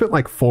myself. I spent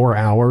 4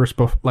 hours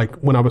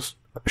when I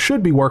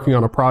should be working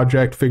on a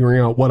project, figuring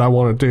out what I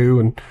want to do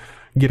and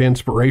get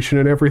inspiration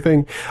and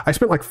everything. I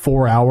spent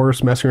 4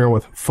 hours messing around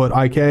with foot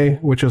IK,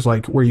 which is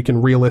where you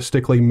can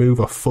realistically move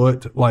a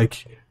foot,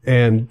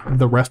 and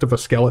the rest of a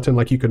skeleton,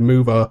 you could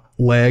move a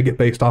leg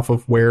based off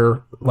of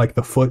where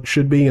the foot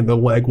should be, and the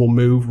leg will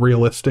move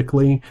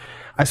realistically.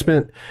 I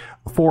spent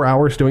 4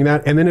 hours doing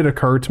that, and then it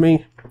occurred to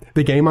me,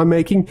 the game I'm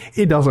making,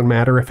 it doesn't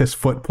matter if his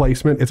foot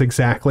placement is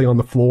exactly on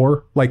the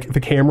floor. The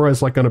camera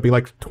is going to be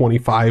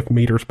 25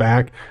 meters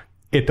back.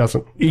 It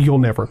doesn't, you'll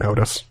never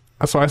notice.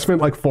 So I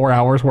spent 4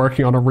 hours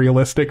working on a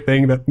realistic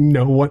thing that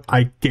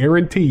I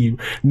guarantee you,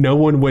 no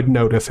one would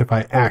notice if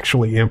I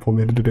actually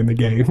implemented it in the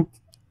game.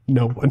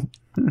 No one.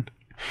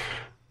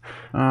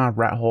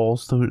 Rat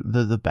holes,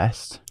 they're the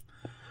best.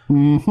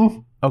 Mm-hmm.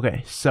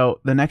 Okay, so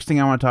the next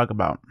thing I want to talk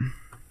about.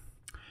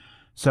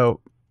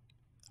 So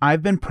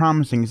I've been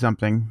promising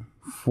something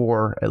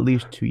for at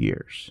least 2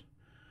 years.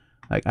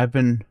 I've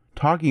been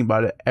talking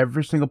about it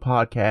every single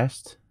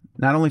podcast,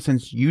 not only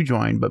since you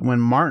joined, but when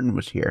Martin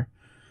was here.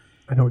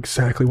 I know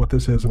exactly what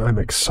this is, and I'm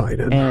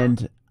excited.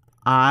 And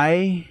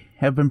I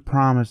have been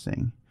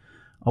promising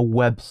a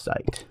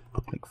website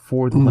like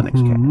for the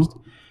Linux cast.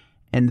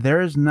 And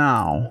there is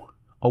now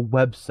a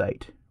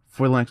website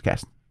for Linux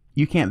cast.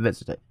 You can't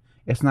visit it.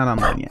 It's not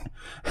online yet.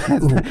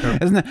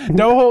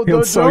 Don't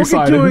get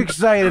too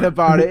excited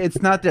about it.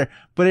 It's not there,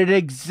 but it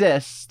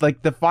exists.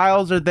 Like the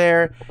files are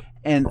there,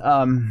 and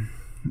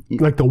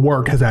like the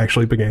work has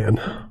actually began.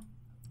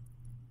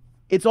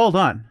 It's all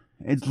done.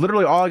 It's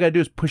literally all I gotta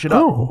do is push it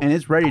up, and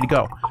it's ready to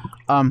go.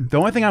 The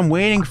only thing I'm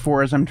waiting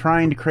for is I'm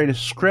trying to create a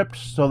script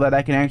so that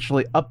I can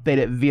actually update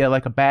it via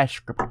like a bash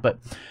script. But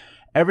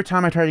every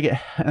time I try to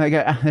get,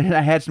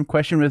 I had some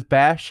question with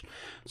bash,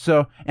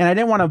 and I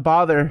didn't want to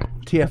bother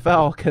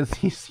TFL because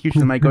he's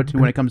usually my go-to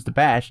when it comes to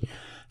bash.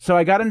 So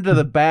I got into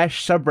the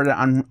bash subreddit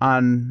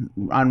on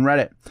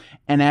Reddit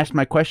and asked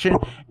my question,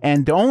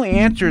 and the only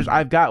answers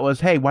I've got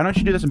was, "Hey, why don't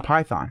you do this in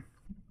Python?"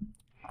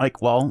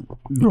 Like, well,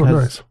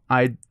 because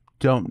I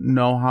don't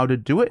know how to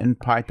do it in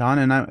Python,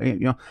 and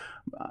and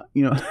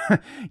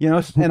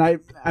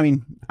I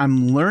mean,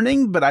 I'm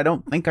learning, but I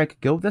don't think I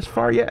could go this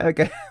far yet.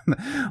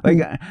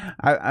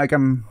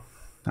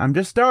 I'm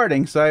just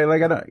starting, so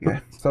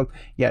the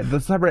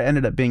subreddit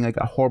ended up being like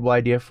a horrible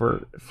idea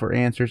for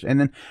answers. And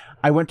then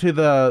I went to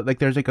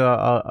there's like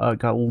a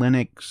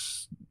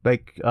Linux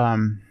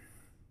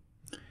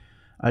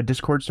a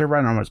Discord server. I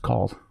don't know what it's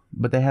called,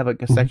 but they have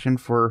like a section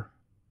for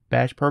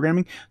bash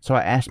programming. So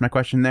I asked my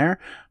question there.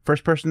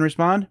 First person to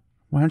respond,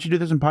 "Why don't you do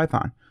this in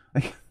Python?"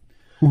 Like,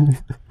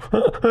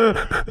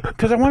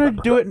 because I wanted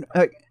to do it.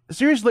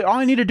 Seriously, all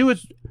I need to do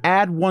is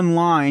add one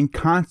line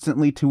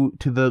constantly to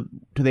the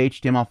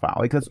HTML file.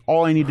 Like that's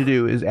all I need to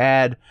do is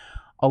add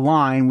a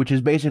line, which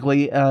is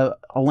basically a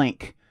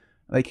link.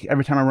 Like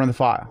every time I run the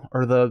file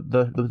or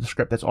the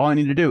script, that's all I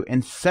need to do.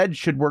 And sed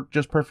should work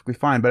just perfectly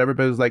fine. But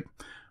everybody's like,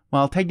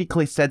 well,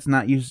 technically sed's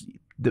not used.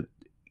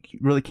 You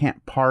really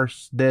can't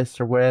parse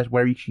this or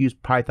where you should use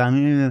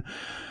Python.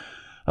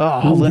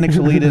 Oh, Linux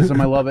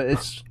elitism! I love it.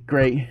 It's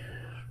great.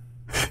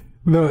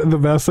 The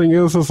best thing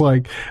is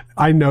like,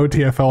 I know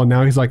TFL, and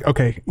now he's like,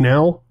 okay,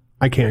 now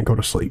I can't go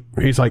to sleep.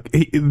 He's like,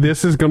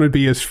 this is going to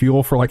be his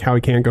fuel for like how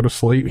he can't go to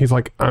sleep. He's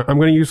like, I'm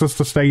going to use this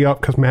to stay up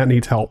because Matt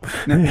needs help.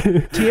 Now,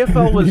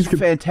 TFL was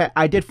fantastic.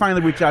 I did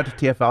finally reach out to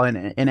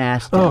TFL and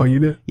asked him. Oh, you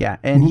did? Yeah,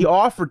 and he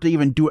offered to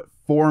even do it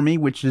for me,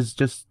 which is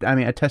just, I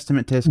mean, a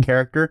testament to his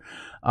character.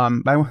 I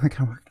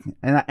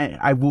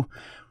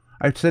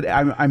said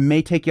I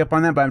may take you up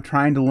on that, but I'm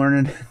trying to learn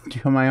and do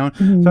on my own.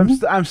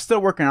 So I'm still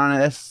working on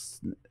it.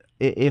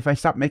 If I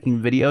stop making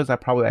videos, I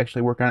probably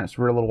actually work on it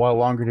for a little while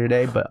longer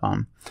today. But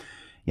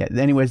yeah.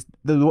 Anyways,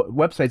 the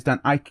website's done.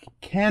 I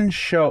can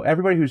show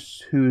everybody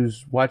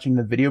who's watching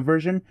the video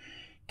version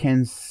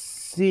can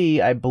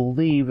see. I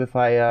believe if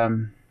I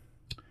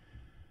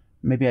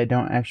maybe I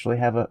don't actually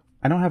have a.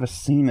 I don't have a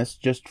scene that's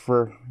just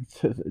for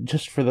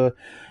the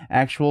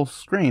actual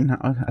screen,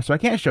 so I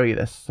can't show you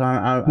this. So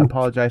I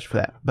apologize for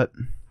that, but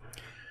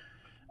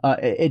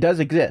it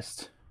does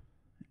exist.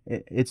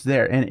 It's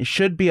there, and it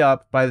should be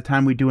up by the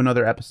time we do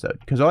another episode.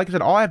 Because like I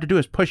said, all I have to do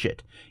is push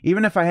it.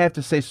 Even if I have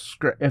to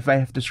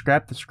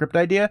scrap the script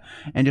idea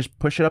and just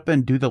push it up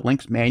and do the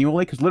links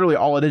manually, because literally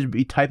all it is would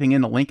be typing in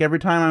the link every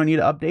time I need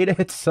to update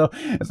it. So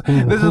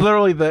this is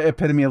literally the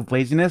epitome of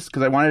laziness,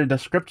 because I wanted a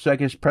script so I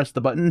could just press the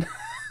button.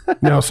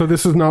 No, so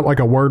this is not like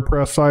a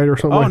WordPress site or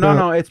something like that?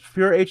 No, it's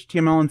pure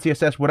HTML and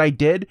CSS. What I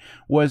did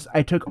was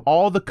I took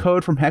all the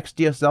code from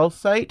HexDSL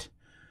site,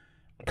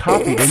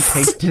 copied and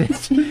pasted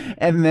it,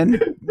 and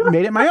then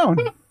made it my own.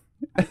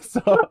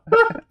 So,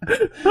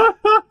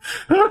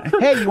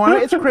 hey, you want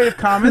it? It's Creative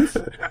Commons.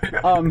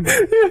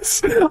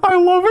 Yes, I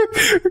love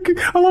it.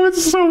 I love it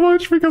so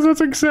much because that's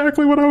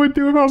exactly what I would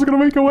do if I was going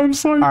to make a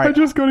website. Right. I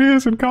just go to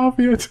his and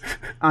copy it.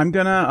 I'm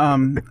gonna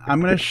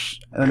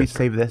let me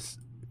save this.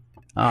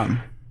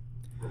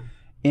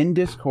 In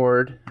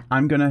Discord,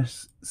 I'm gonna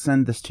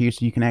send this to you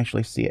so you can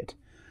actually see it.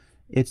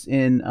 It's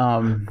in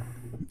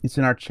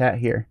our chat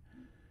here.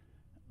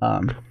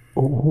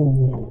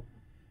 Upload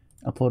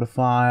a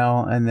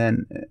file, and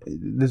then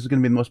this is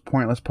going to be the most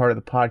pointless part of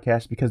the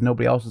podcast because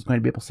nobody else is going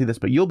to be able to see this,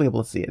 but you'll be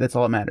able to see it. That's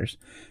all that matters.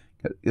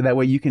 That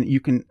way you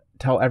can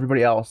tell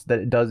everybody else that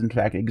it does in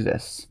fact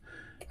exist.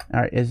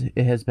 All right,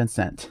 it has been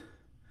sent.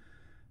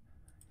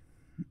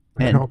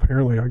 And now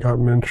apparently I got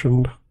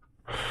mentioned.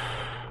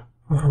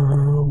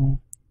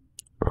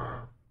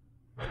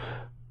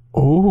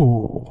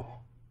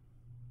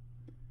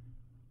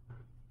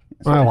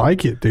 I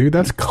like it, dude.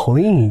 That's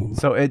clean.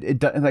 So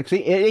it like,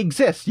 see, it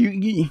exists.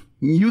 You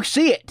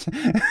see it.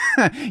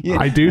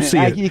 I do see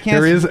it.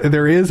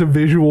 There is a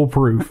visual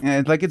proof.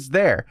 It's like it's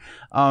there.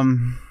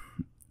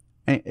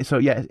 So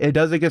yeah, it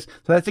does exist.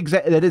 So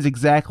that is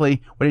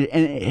exactly what it.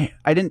 And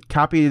I didn't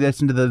copy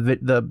this into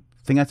the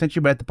thing I sent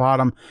you, but at the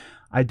bottom,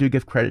 I do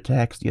give credit to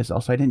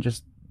HexDSL. So I didn't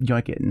just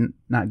yoink it and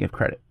not give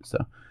credit.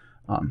 So,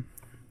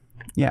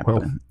 yeah.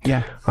 Well,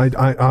 yeah.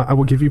 I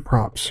will give you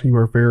props. You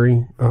are a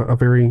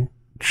very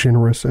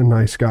generous and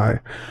nice guy.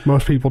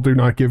 Most people do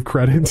not give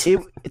credits.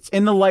 It's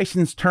in the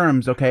license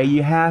terms, okay?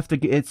 You have to.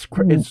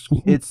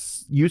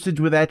 It's usage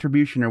with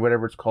attribution or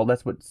whatever it's called.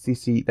 That's what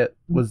that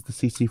was the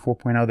CC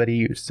 4.0 that he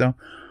used. So,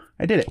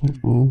 I did it.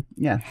 Mm-hmm.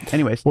 Yeah.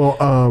 Anyways.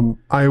 Well,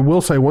 I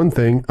will say one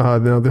thing.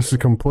 Now, this is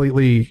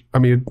completely, I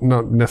mean,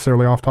 not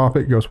necessarily off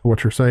topic, goes with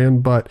what you're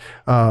saying, but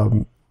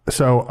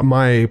so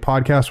my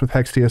podcast with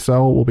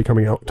HexTSL will be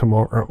coming out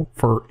tomorrow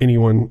for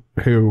anyone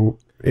who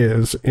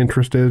is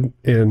interested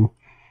in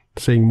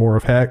seeing more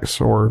of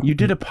Hex. Or you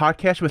did a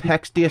podcast with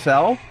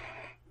HexTSL?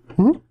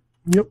 Mm-hmm.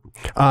 Yep.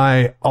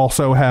 I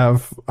also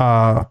have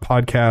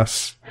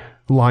podcasts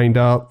lined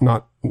up,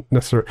 not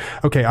necessarily.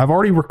 Okay, I've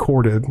already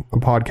recorded a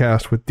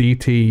podcast with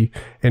DT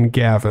and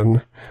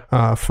Gavin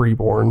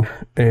Freeborn,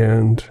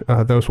 and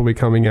those will be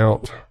coming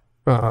out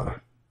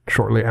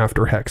shortly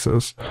after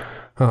Hexes.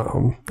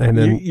 And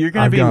then you're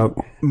going to be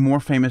more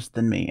famous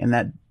than me, and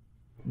that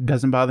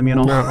doesn't bother me at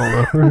all.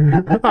 I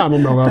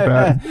don't know about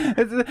that.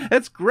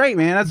 It's great,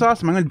 man. That's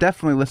awesome. I'm going to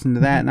definitely listen to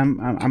that.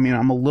 And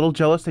I'm a little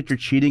jealous that you're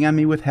cheating on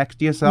me with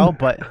HexTSL,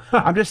 but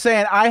I'm just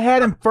saying I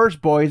had him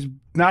first, boys.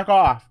 Knock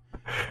off.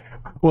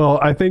 Well,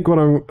 I think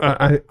what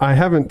I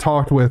haven't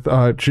talked with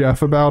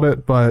Jeff about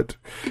it, but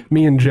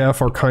me and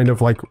Jeff are kind of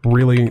like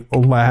really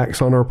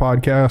lax on our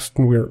podcast.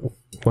 And we're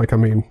like,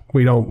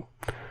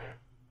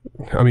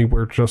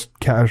 we're just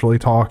casually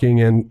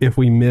talking, and if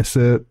we miss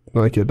it,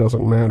 like, it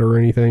doesn't matter or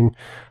anything.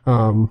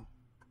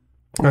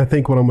 I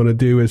think what I'm going to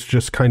do is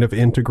just kind of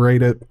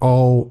integrate it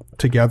all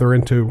together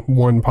into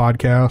one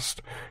podcast,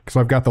 because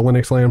I've got the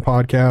Linux Land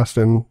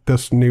podcast, and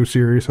this new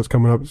series that's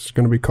coming up is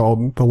going to be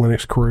called The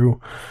Linux Crew.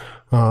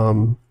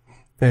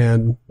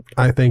 And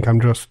I think I'm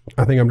just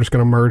going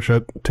to merge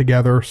it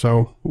together.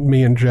 So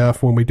me and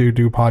Jeff, when we do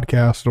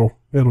podcasts,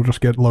 it'll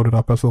just get loaded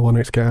up as the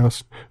Linux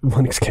Cast.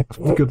 Linux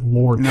Cast. Good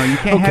Lord. No, you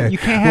can't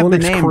have the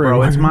name, Crew.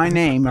 Bro. It's my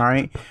name, all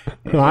right?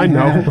 I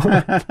know.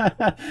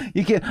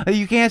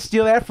 You can't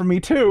steal that from me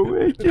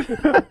too.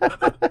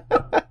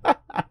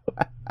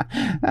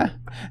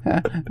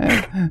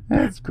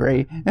 That's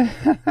great.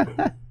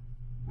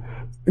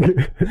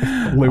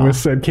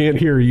 Lewis said, "Can't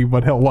hear you,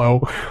 but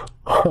hello."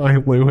 Hi,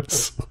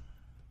 Lewis.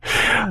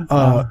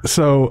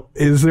 So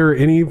is there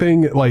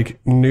anything like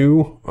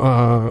new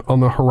on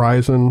the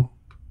horizon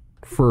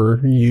for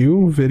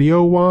you,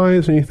 video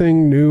wise?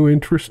 Anything new,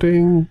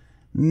 interesting?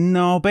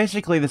 No,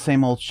 basically the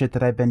same old shit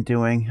that I've been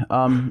doing.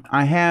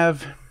 I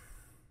have.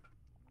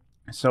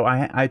 So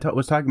I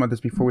was talking about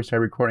this before we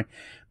started recording,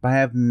 but I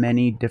have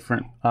many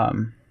different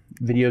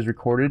videos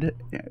recorded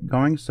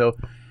going. So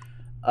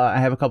I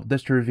have a couple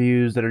distro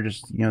reviews that are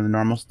just, the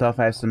normal stuff.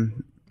 I have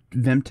some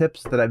Vim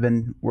tips that I've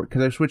been,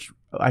 because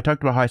I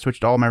talked about how I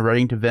switched all my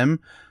writing to Vim,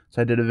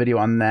 so I did a video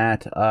on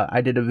that. I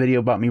did a video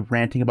about me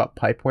ranting about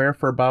pipeware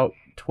for about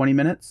 20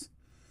 minutes,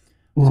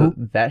 so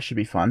that should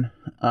be fun.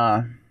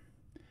 And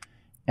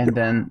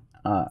then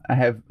I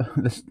have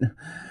this,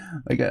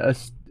 like a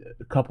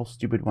couple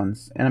stupid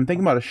ones, and I'm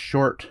thinking about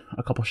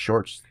a couple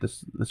shorts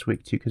this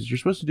week too, because you're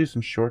supposed to do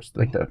some shorts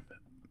like to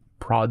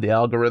prod the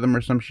algorithm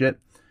or some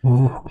shit.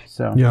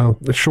 So yeah,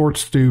 the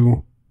shorts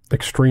do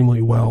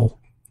extremely well.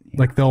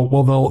 Like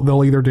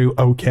they'll either do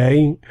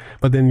okay,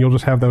 but then you'll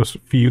just have those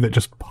few that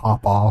just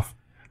pop off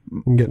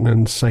and get an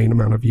insane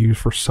amount of views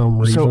for some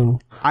reason. So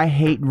I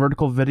hate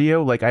vertical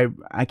video. Like I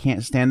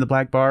can't stand the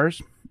black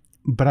bars,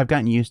 but I've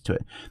gotten used to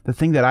it. The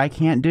thing that I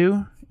can't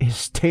do is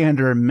stay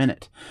under a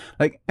minute.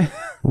 Like,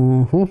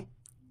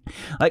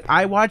 like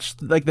I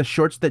watched like the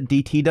shorts that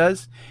DT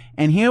does,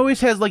 and he always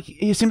has like,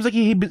 he seems like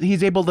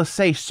he's able to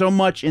say so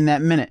much in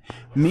that minute.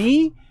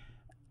 Me,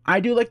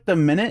 I do like the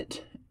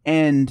minute,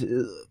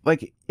 and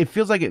like it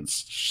feels like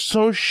it's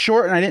so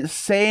short, and I didn't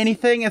say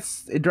anything.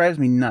 It drives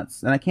me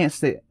nuts, and I can't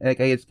stay.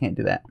 Like I just can't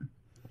do that.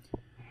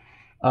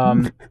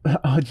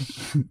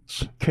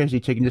 Crazy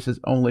Chicken just says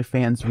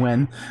OnlyFans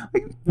win.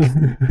 Like,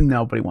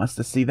 nobody wants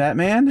to see that,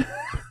 man.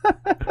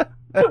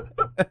 That's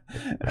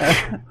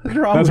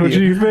what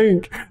you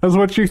think. That's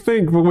what you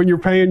think. But when you're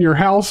paying your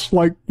house,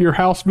 like your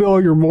house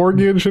bill, your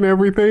mortgage, and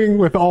everything,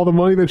 with all the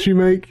money that you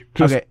make,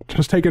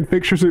 just taking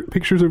pictures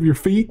of your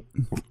feet.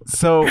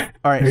 So, all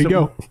right, there you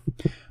go.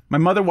 My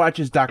mother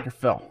watches Dr.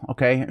 Phil.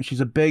 Okay, she's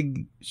a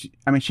big.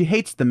 She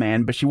hates the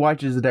man, but she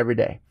watches it every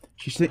day.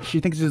 She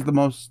thinks he's the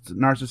most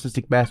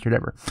narcissistic bastard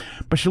ever,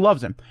 but she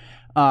loves him.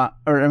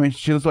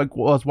 She was like,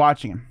 well, I was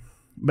watching him.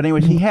 But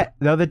anyways, the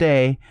other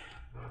day,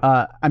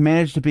 I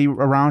managed to be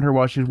around her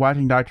while she was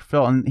watching Dr.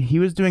 Phil, and he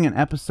was doing an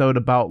episode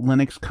about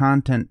Linux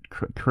content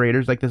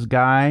creators. Like this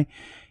guy,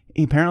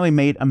 he apparently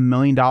made $1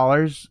 million,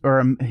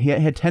 or he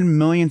had 10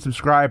 million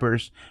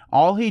subscribers.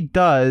 All he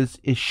does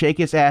is shake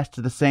his ass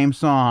to the same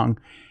song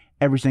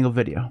every single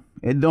video.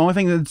 The only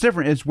thing that's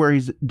different is where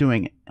he's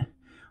doing it.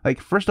 Like,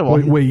 first of all...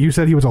 Wait, you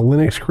said he was a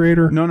Linux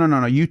creator? No,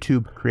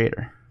 YouTube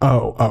creator.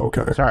 Oh,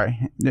 okay.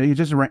 Sorry. He's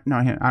just I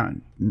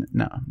don't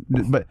know.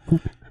 But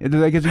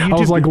like, it's a YouTube... I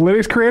was like,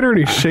 Linux creator, and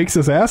he shakes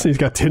his ass, and he's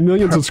got 10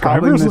 million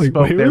subscribers? Like,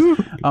 but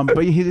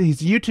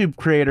he's a YouTube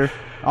creator.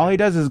 All he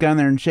does is go in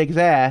there and shake his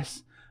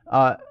ass,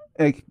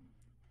 like,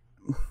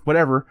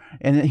 whatever.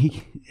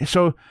 And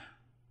so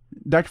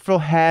Dr. Phil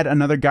had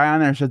another guy on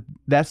there and said,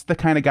 that's the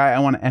kind of guy I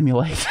want to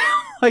emulate.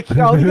 Like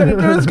all you gotta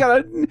do is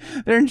gotta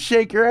there and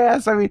shake your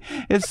ass. I mean,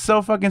 it's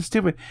so fucking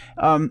stupid.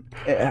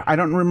 I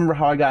don't remember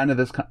how I got into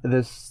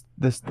this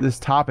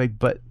topic,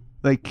 but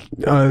like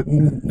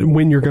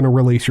when you're gonna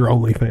release your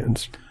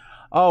OnlyFans.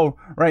 Oh,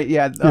 right,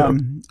 yeah.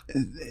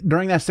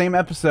 During that same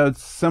episode,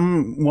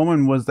 some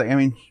woman was like, I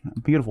mean, a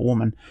beautiful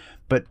woman,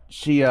 but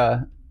she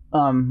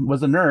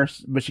was a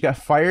nurse, but she got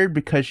fired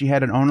because she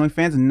had an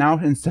OnlyFans, and now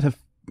instead of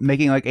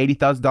making like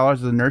 $80,000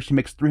 as a nurse, she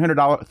makes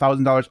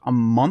 $300,000 a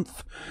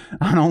month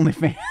on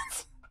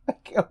OnlyFans.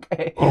 Like,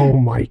 okay. Oh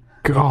my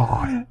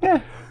god.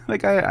 Yeah,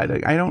 like I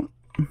don't.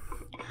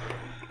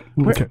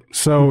 Okay,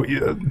 so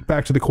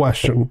back to the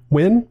question: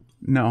 when?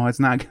 No, it's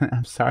not gonna.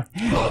 I'm sorry.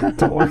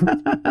 That's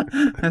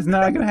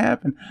not gonna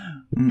happen.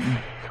 Mm-mm.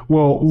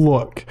 Well,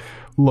 look.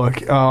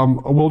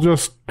 We'll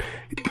just.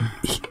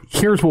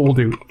 Here's what we'll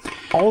do.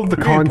 All of the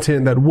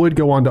content that would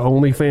go on to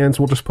OnlyFans,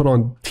 we'll just put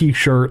on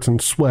T-shirts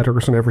and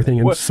sweaters and everything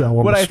and sell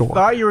on the store. What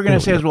I thought you were going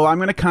to say is, well, I'm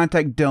going to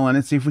contact Dylan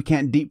and see if we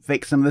can't deep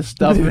fake some of this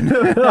stuff.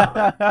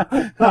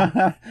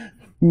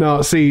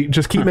 No, see,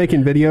 just keep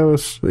making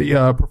videos,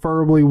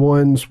 preferably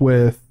ones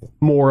with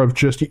more of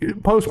just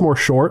post more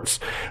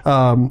shorts,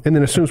 and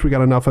then as soon as we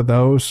got enough of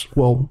those,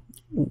 we'll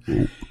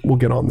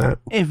get on that.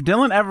 If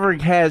Dylan ever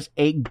has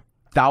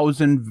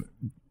 8,000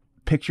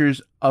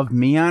 pictures of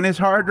me on his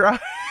hard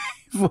drive,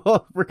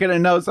 well, we're gonna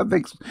know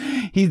something.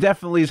 He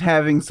definitely is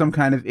having some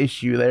kind of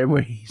issue there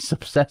where he's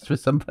obsessed with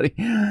somebody.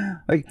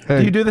 Like,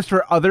 do you do this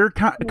for other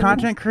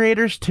content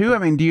creators too? I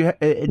mean,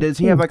 does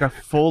he have like a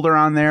folder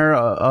on there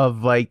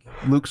of like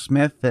Luke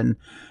Smith and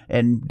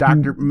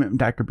Dr.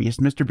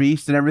 Beast, Mr.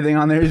 Beast, and everything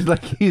on there? He's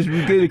like, he's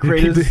really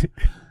creative.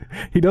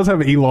 He does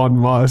have Elon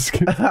Musk,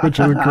 which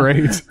is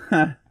great.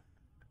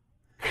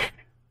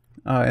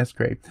 Oh, that's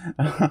great.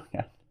 Yeah.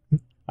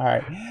 All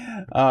right.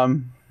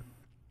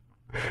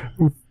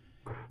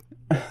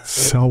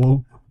 Sell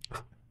them.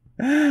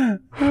 They're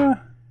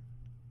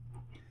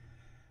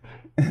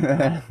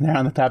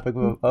on the topic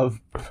of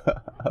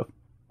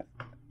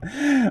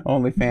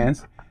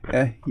OnlyFans.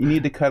 You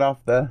need to cut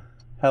off the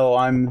hello,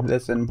 I'm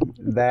this and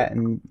that,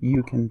 and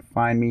you can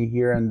find me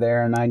here and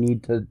there, and I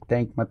need to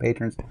thank my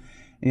patrons. And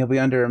you'll be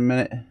under a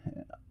minute.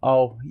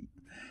 Oh, he's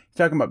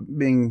talking about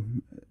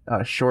being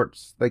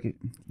shorts. Like,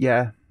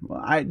 yeah.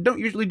 Well, I don't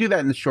usually do that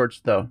in the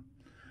shorts, though.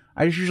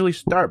 I just usually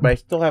start, but I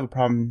still have a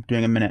problem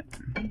doing a minute.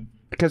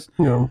 Because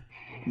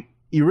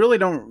you really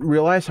don't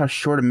realize how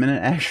short a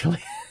minute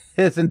actually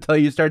is until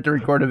you start to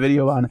record a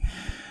video on it.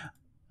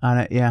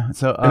 Yeah.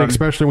 So, and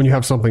especially when you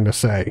have something to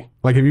say.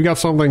 Like, if you got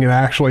something to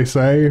actually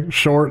say,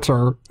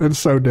 it's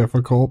so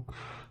difficult.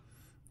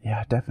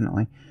 Yeah,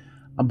 definitely.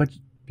 But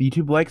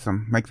YouTube likes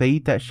them. Like, they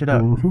eat that shit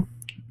up. Mm-hmm.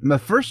 The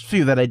first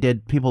few that I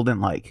did, people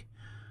didn't like.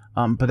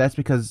 But that's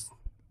because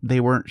they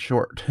weren't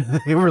short.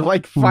 They were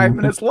like 5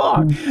 minutes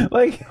long.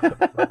 Like,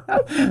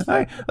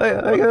 like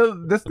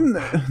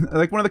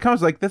one of the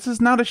comments, like, this is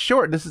not a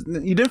short.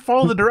 You didn't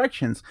follow the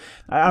directions.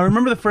 I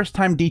remember the first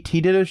time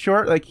DT did a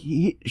short. Like,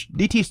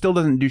 DT still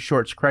doesn't do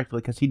shorts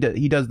correctly because he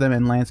does them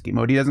in landscape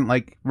mode. He doesn't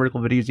like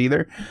vertical videos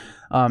either.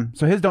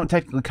 So his don't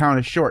technically count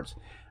as shorts.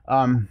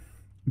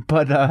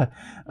 But I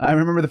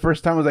remember the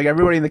first time was like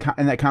everybody in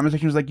that comment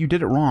section was like, you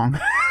did it wrong.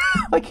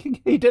 Like,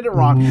 he did it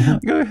wrong.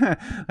 Like,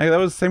 that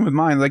was the same with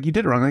mine. Like, you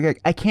did it wrong. Like,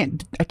 I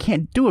can't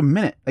do a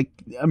minute. Like,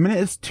 a minute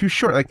is too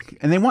short. Like,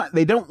 and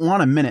they don't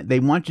want a minute.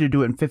 They want you to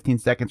do it in 15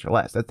 seconds or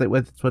less. That's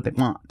what they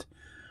want.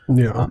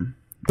 Yeah.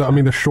 I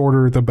mean, the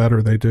shorter, the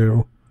better they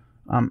do.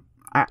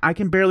 I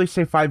can barely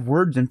say 5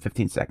 words in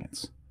 15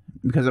 seconds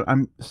because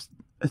I'm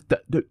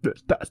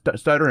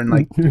stuttering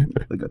like.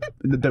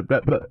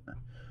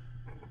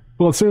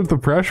 Well, as soon as the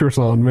pressure's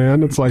on,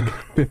 man, it's like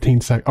 15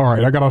 seconds. All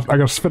right, I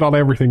gotta spit out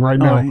everything right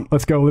now.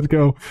 Let's go.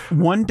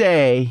 One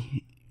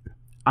day,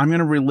 I'm going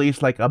to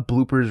release like a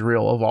bloopers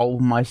reel of all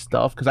of my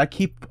stuff because I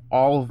keep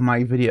all of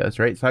my videos,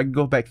 right? So I can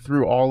go back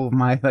through all of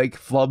my like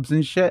flubs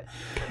and shit.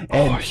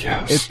 And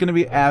it's going to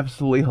be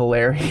absolutely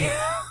hilarious.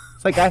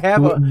 It's like I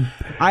have a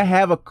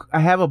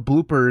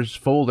bloopers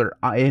folder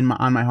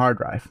on my hard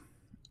drive.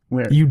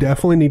 Where you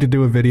definitely need to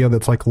do a video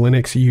that's like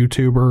Linux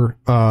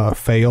YouTuber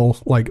fail,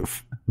 like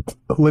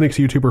Linux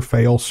YouTuber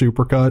fail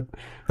supercut.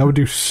 That would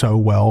do so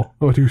well.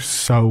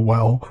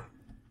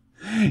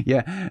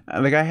 Yeah,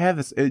 like I have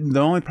this. The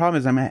only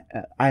problem is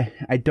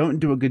I don't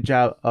do a good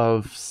job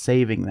of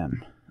saving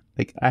them.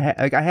 Like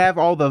I have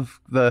all the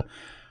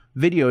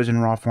videos in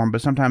raw form,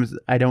 but sometimes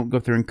I don't go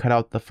through and cut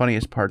out the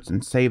funniest parts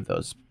and save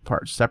those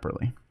parts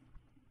separately.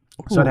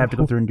 So I'd have to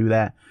go through and do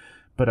that.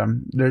 But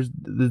there's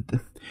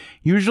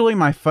usually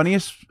my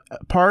funniest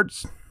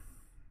parts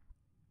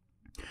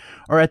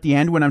are at the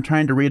end when I'm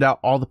trying to read out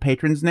all the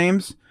patrons'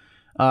 names.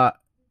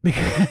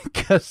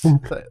 Because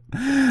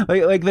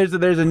like there's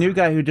a new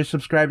guy who just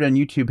subscribed on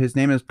YouTube. His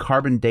name is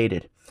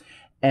Carbondated,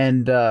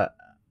 and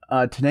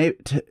today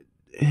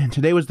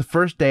was the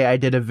first day I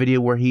did a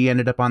video where he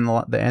ended up on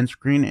the end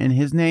screen, and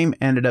his name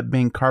ended up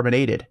being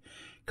Carbonated.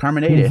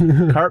 Carbonated.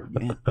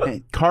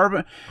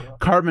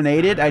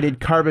 I did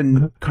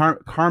carbonated,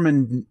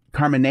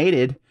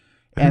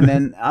 And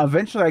then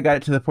eventually I got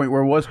it to the point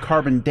where it was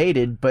carbon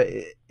dated, but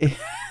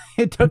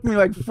it took me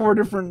like 4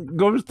 different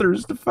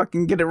go-throughs to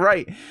fucking get it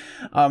right.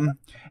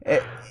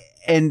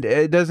 And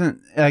it doesn't,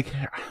 like,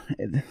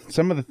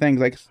 some of the things,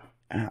 like,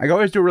 I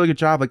always do a really good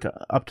job, like,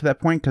 up to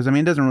that point, because, I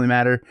mean, it doesn't really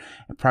matter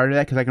prior to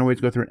that, because I can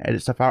always go through and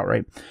edit stuff out,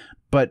 right?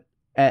 But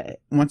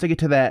once I get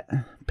to that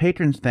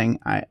patrons thing,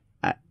 I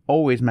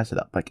always mess it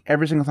up, like,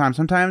 every single time.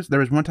 Sometimes,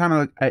 there was one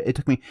time, it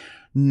took me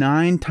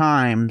 9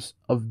 times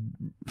of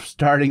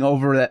starting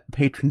over that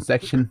patron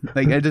section.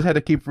 Like, I just had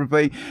to keep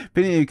replaying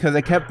because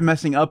I kept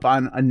messing up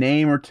on a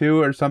name or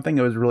two or something.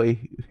 It was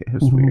weird.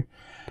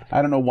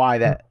 I don't know why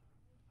that.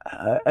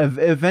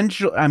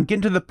 Eventually, I'm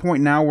getting to the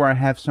point now where I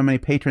have so many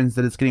patrons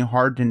that it's getting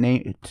hard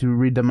to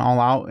read them all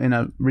out in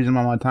a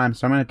reasonable amount of time.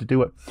 So I'm gonna have to do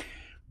what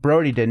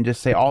Brody did and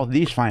just say all of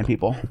these fine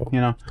people.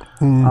 You know,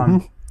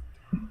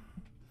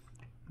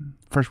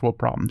 first world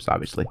problems,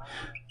 obviously.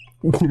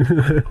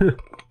 Yeah.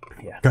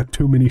 Got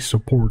too many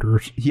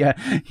supporters. Yeah,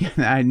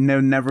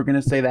 I'm never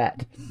gonna say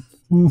that.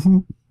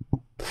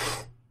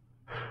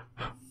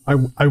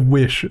 I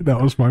wish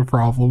that was my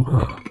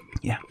problem.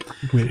 Yeah.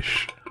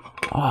 Wish.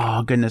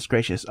 Oh, goodness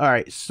gracious. All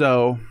right,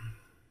 so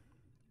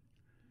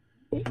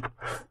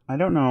I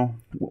don't know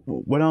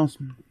what else.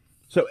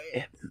 So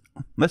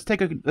let's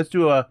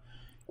do a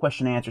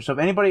question and answer. So if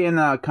anybody in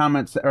the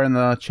comments or in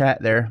the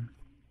chat there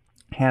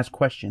has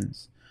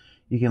questions,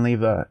 you can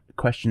leave a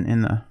question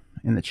in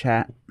the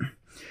chat.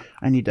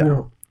 I need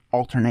to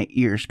alternate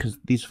ears because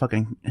these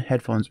fucking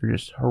headphones are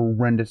just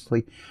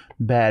horrendously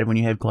bad when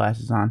you have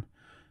glasses on.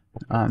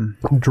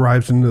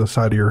 Drives into the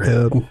side of your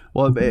head.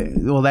 Well,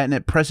 that, and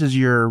it presses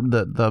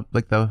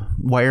the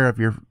wire of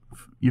your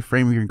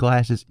frame of your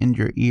glasses into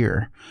your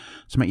ear,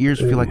 so my ears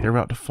feel like they're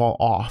about to fall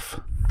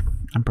off.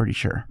 I'm pretty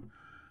sure.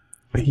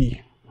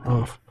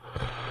 Off.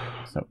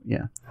 So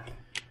yeah.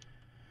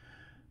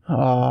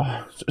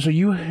 So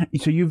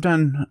you've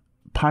done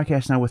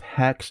podcasts now with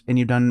Hex, and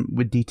you've done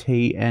with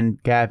DT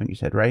and Gavin. You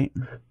said, right?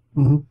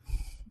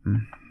 Mm-hmm.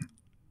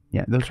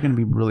 Yeah, those are going to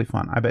be really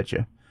fun. I bet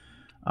you.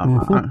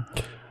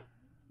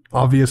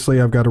 Obviously,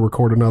 I've got to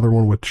record another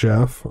one with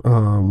Jeff,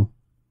 and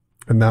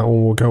that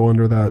one will go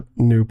under that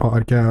new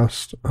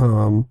podcast.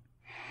 I'm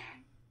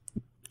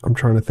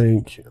trying to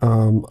think.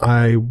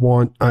 I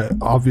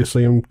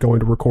obviously am going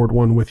to record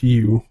one with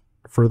you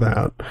for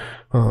that.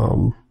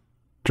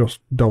 Just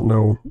don't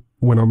know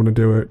when I'm going to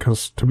do it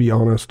because, to be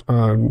honest,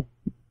 I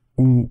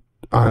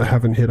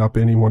haven't hit up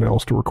anyone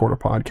else to record a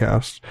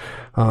podcast.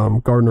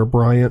 Gardner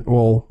Bryant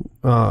will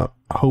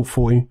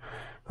hopefully.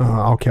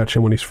 I'll catch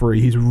him when he's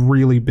free. He's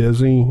really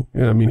busy.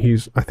 I mean,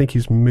 I think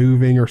he's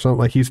moving or something.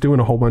 Like, he's doing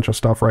a whole bunch of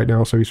stuff right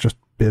now, so he's just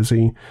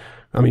busy.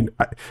 I mean,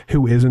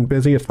 who isn't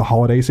busy? It's the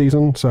holiday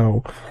season,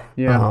 so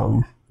yeah.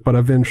 But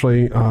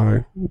eventually,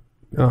 I'll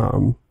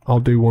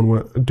do one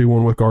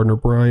with Gardner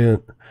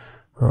Bryant.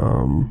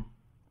 I'm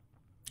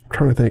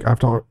trying to think. I've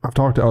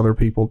talked to other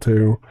people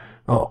too.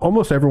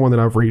 Almost everyone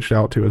that I've reached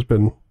out to has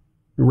been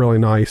really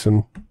nice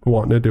and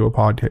wanting to do a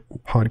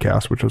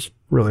podcast, which is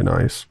really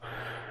nice.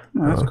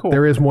 Oh, that's cool.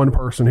 There is one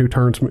person who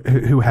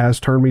has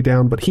turned me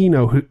down, but he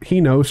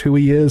knows who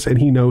he is, and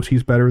he knows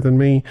he's better than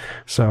me,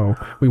 so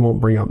we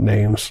won't bring up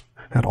names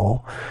at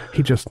all.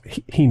 He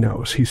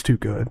knows he's too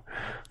good.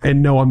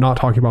 And no, I'm not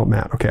talking about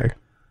Matt. Okay,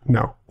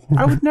 no.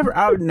 I would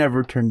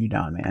never turn you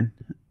down, man.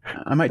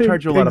 I might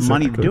charge you a lot of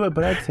money to do it,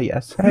 but I'd say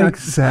yes.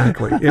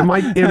 Exactly. It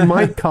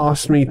might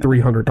cost me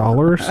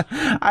 $300.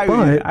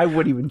 I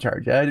wouldn't even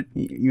charge it.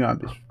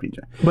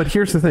 But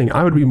here's the thing: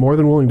 I would be more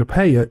than willing to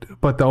pay it,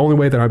 but the only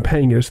way that I'm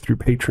paying it is through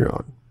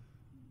Patreon.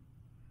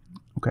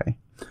 Okay.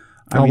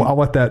 I'll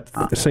let that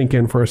sink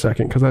in for a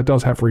second because that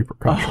does have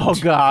repercussions. Oh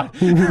God!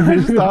 I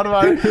just thought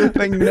about it.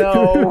 Like,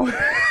 no,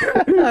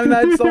 I'm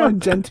not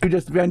someone Gentoo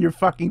just to be on your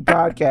fucking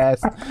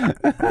podcast.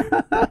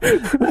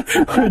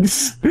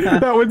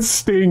 That would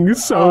sting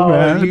so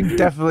bad. You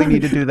definitely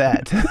need to do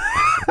that.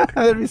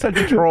 That'd be such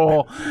a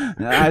troll.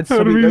 I'd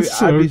be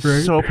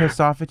so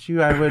pissed off at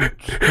you. I would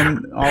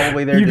come all the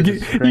way there.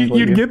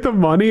 You'd get the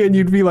money and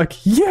you'd be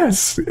like,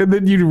 yes, and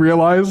then you'd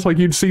realize, like,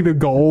 you'd see the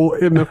goal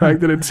in the fact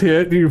that it's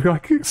hit, and you'd be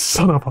like,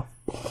 son of a.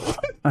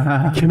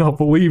 I cannot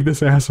believe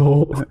this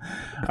asshole. All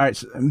right.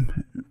 So,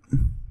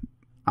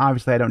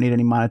 obviously, I don't need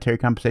any monetary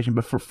compensation,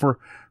 but for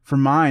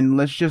mine,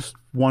 let's just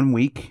 1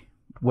 week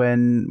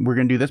when we're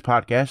gonna do this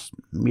podcast,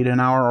 meet an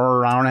hour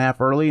or an hour and a half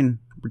early and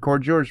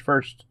record yours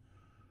first.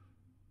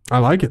 I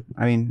like it.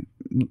 I mean,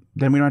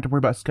 then we don't have to worry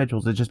about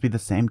schedules. It'd just be the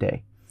same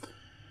day.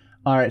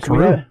 All right,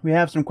 so we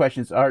have some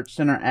questions.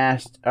 ArchSinner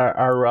asked,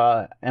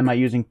 am I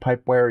using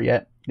Pipewire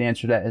yet? The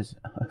answer to that is,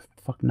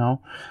 fuck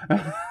no.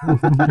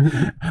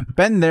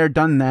 Been there,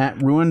 done that,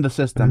 ruined the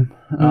system.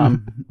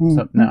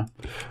 So, no.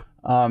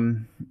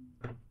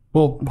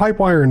 Well,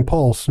 Pipewire and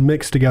Pulse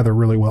mix together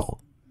really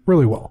well.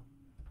 Really well.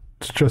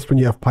 It's just when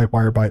you have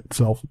Pipewire by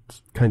itself,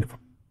 it's kind of a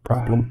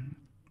problem.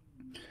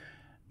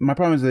 My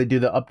problem is they do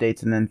the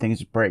updates and then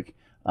things break.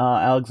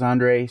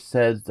 Alexandre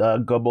says,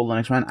 go build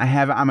Linux Run. I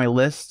have it on my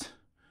list.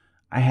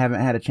 I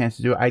haven't had a chance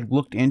to do it. I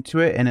looked into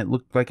it and it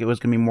looked like it was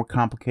going to be more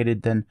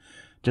complicated than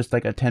just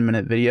like a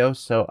 10-minute video.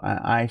 So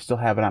I still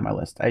have it on my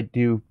list. I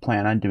do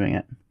plan on doing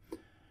it.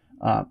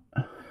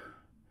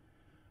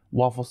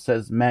 Waffle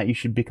says, Matt, you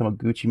should become a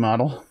Gucci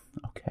model.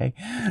 Okay.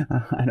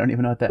 I don't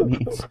even know what that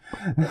means.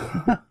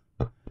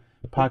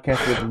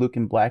 Podcast with Luke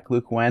and Black.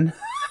 Luke when?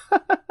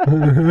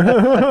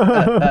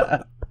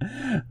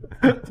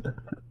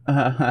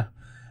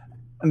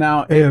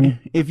 Now,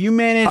 if you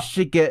manage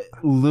to get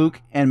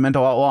Luke and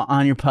Mental Outlaw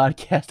on your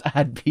podcast,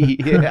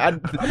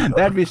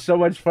 that'd be so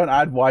much fun.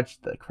 I'd watch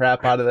the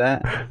crap out of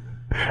that.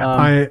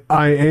 I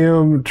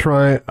am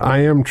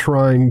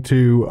trying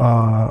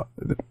to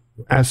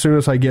as soon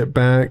as I get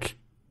back,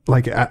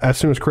 like as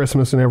soon as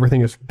Christmas and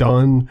everything is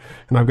done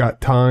and I've got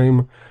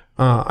time,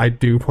 I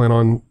do plan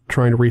on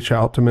trying to reach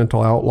out to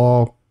Mental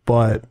Outlaw,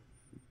 but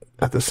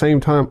at the same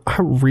time, I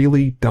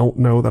really don't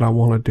know that I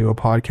want to do a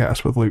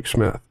podcast with Luke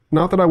Smith.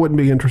 Not that I wouldn't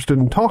be interested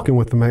in talking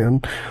with the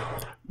man,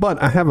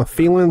 but I have a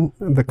feeling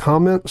the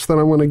comments that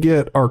I want to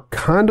get are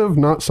kind of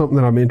not something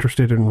that I'm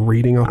interested in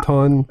reading a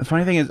ton. The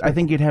funny thing is, I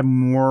think you'd have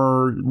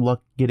more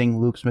luck getting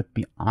Luke Smith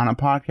be on a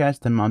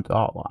podcast than Mental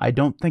Outlaw. I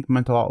don't think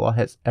Mental Outlaw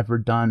has ever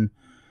done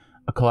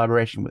a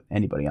collaboration with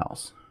anybody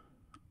else.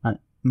 I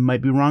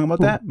might be wrong about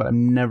that, but I've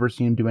never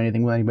seen him do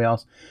anything with anybody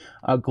else.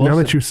 Now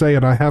that you say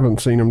it, I haven't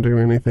seen him do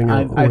anything.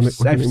 I've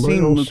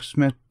seen else. Luke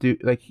Smith do,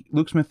 like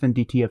Luke Smith and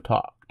DT have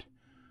talked.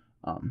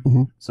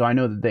 So I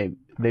know that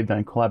they've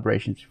done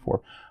collaborations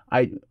before.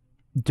 I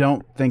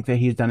don't think that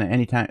he's done it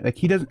any time. Like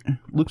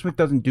Luke Smith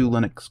doesn't do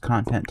Linux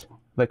content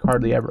like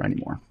hardly ever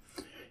anymore.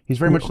 He's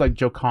very much like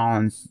Joe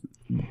Collins.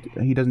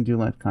 He doesn't do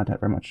Linux content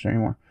very much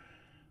anymore.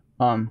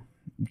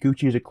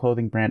 Gucci is a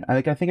clothing brand.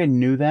 I think I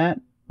knew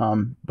that.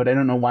 But I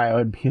don't know why I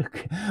would be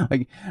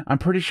like. I'm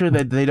pretty sure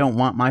that they don't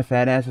want my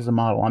fat ass as a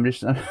model. I'm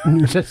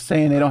just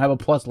saying they don't have a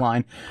plus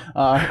line.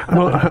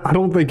 Well, I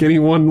don't think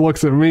anyone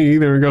looks at me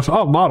either and goes,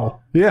 "Oh,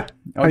 model, yeah."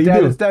 How you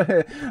doing?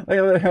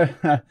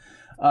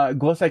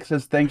 Glowsec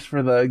says thanks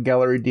for the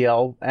Gallery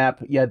DL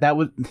app. Yeah, that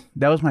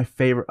was my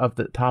favorite of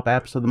the top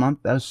apps of the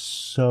month. That was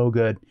so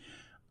good.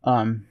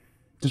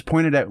 Just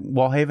pointed at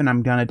Wallhaven.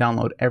 I'm gonna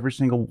download every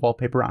single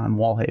wallpaper on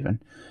Wallhaven.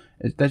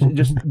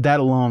 That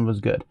alone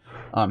was good.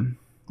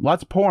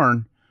 Lots of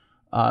porn,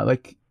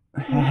 like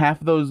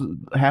half of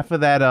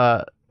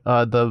that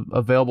the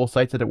available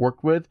sites that it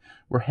worked with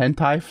were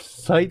hentai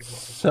sites,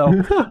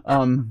 so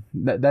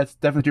that's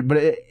definitely true. But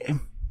it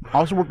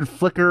also worked with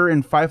Flickr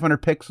and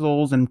 500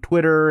 Pixels and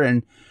Twitter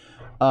and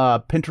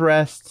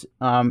Pinterest,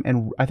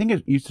 and I think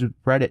it used to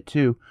Reddit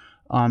too.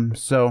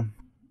 So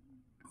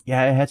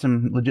yeah, it had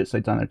some legit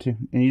sites on there too.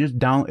 And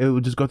it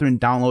would just go through and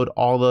download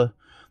all the,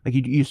 like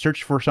you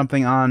search for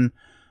something on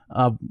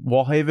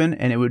Wallhaven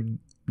and it would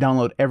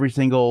download every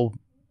single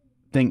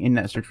thing in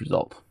that search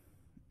result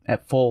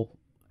at full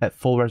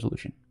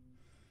resolution.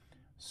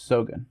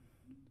 So good.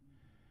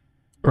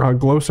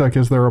 Glowsec,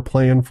 is there a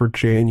plan for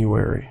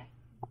January?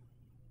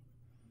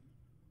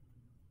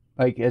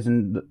 Like as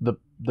in the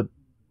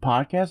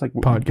podcast? Like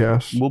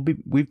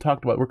podcast. We've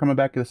talked about, we're coming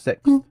back to the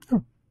 6th.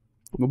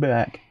 We'll be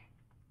back.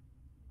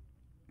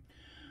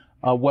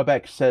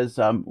 WebEx says,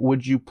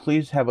 would you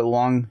please have a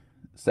long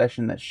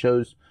session that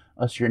shows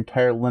us your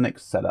entire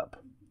Linux setup?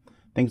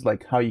 Things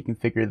like how you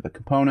configure the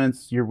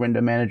components, your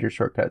window manager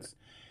shortcuts,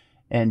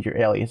 and your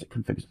alias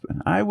configs.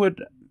 I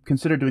would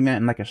consider doing that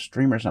in like a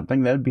stream or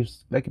something. That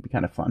could be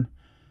kind of fun.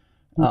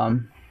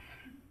 That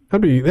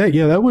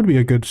would be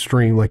a good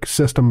stream, like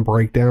system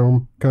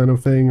breakdown kind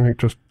of thing, like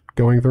just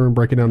going through and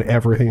breaking down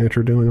everything that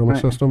you're doing on the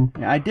system.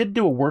 Yeah, I did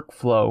do a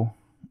workflow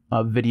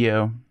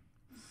video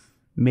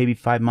maybe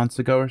 5 months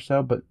ago or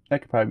so, but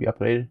that could probably be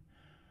updated.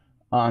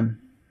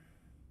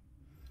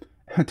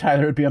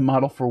 Tyler would be a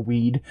model for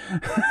weed.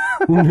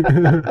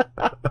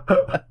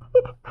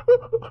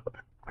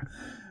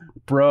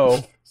 Bro,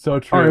 so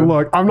true. All right,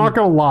 look, I'm not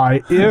gonna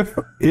lie. If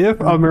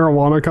a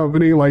marijuana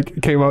company like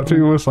came up to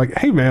me and was like,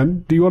 "Hey,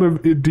 man, do you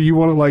want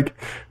to like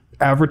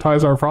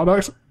advertise our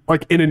products?"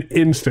 Like in an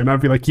instant, I'd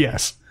be like,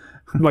 "Yes."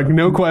 Like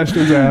no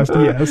questions asked.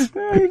 Yes.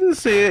 You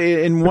just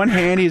see in one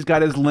hand he's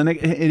got his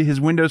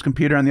Windows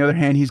computer, on the other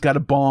hand he's got a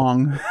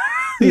bong.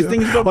 These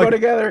things don't go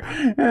together.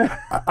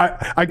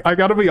 I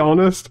gotta be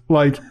honest,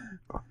 like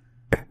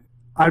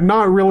I'm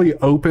not really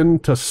open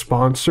to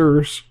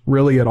sponsors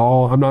really at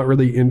all. I'm not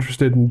really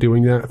interested in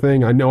doing that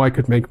thing. I know I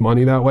could make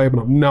money that way,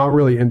 but I'm not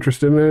really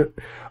interested in it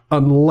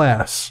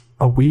unless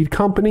a weed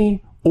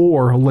company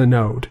or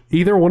Linode.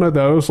 Either one of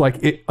those,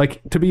 like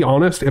to be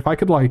honest, if I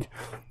could like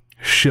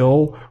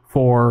shill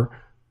for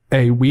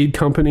a weed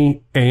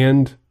company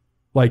and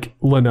like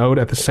Linode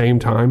at the same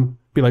time,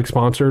 be like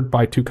sponsored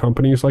by two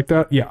companies like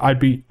that, yeah, I'd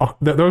be,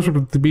 those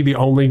would be the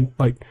only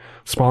like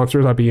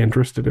sponsors I'd be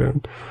interested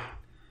in.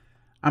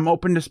 I'm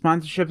open to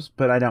sponsorships,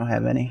 but I don't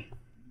have any.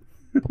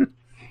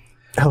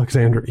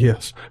 Alexander,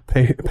 yes,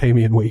 pay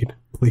me in weed,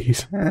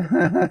 please.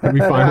 I'd be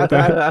fine with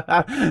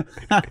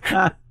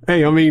that.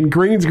 Hey, I mean,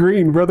 green's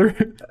green, brother.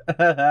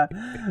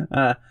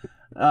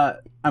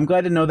 I'm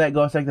glad to know that,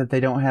 Glowsec, that they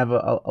don't have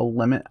a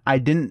limit.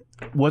 I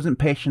wasn't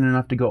patient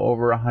enough to go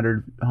over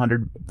 100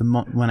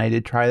 when I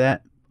did try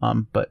that.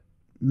 But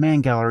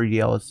man, Gallery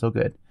DL is so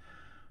good.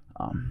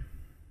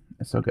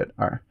 It's so good.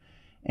 All right.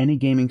 Any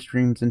gaming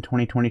streams in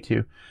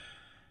 2022?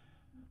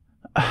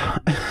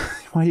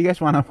 Why do you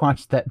guys want to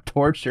watch that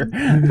torture?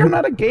 I'm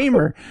not a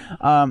gamer.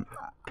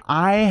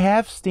 I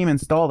have Steam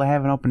installed. I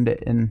haven't opened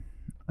it in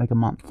like a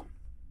month.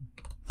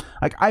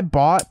 Like I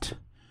bought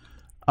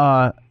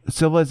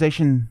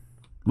Civilization,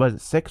 was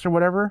it 6 or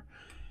whatever,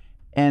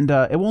 and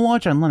it won't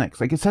launch on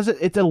Linux. Like it says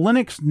it's a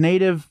Linux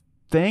native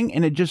thing,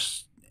 and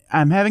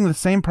I'm having the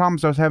same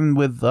problems I was having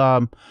with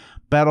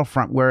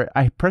Battlefront, where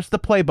I press the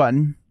play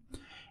button,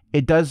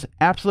 it does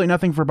absolutely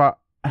nothing for about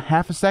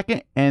half a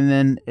second, and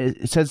then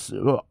it says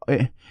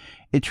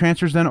it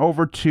transfers then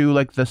over to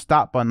like the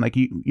stop button. Like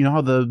you know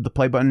how the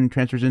play button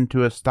transfers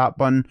into a stop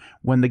button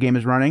when the game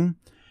is running,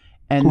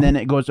 and then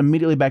it goes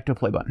immediately back to a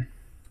play button.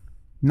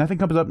 Nothing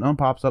comes up, no one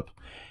pops up,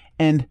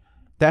 and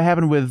that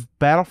happened with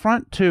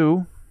Battlefront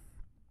 2,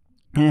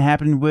 and it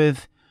happened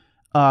with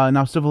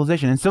now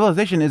Civilization. And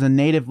Civilization is a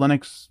native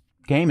Linux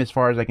game as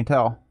far as I can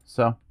tell.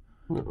 So,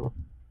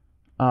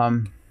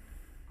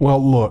 well,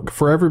 look,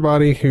 for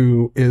everybody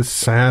who is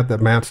sad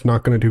that Matt's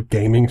not going to do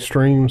gaming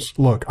streams,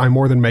 look, I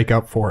more than make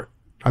up for it.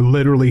 I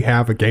literally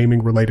have a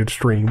gaming-related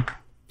stream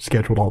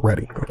scheduled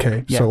already,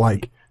 okay? Yeah. So,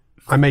 like,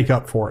 I make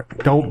up for it.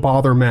 Don't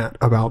bother Matt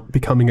about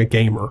becoming a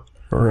gamer,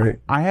 all right?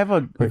 I have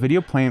a video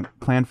plan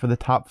for the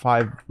top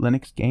 5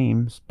 Linux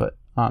games, but,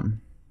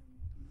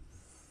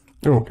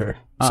 okay.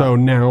 So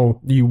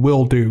now you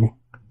will do,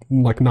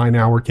 like,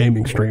 9-hour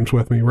gaming streams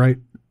with me, right?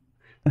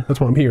 That's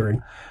what I'm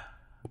hearing.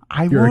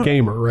 You're a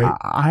gamer, right?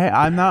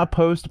 I'm not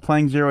opposed to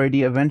playing Zero AD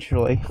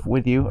eventually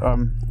with you.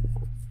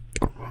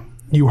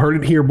 You heard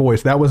it here,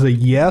 boys. That was a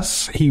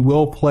yes. He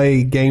will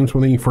play games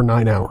with me for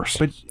 9 hours.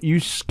 But you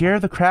scare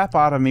the crap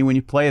out of me when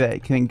you play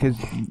that thing because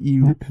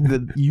you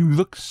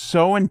look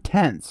so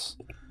intense.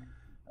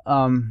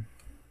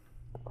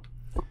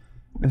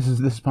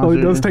 This well,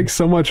 it does take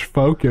so much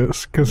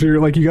focus because you're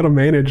like you got to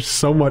manage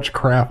so much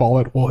crap all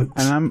at once.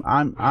 And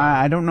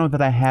I don't know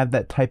that I have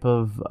that type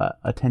of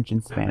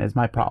attention span. Is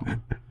my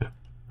problem.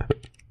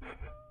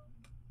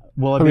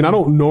 Well, I mean, I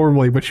don't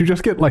normally, but you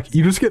just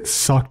get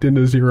sucked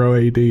into Zero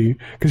AD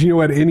because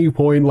at any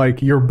point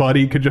like your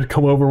buddy could just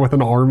come over with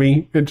an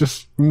army and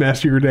just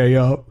mess your day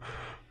up.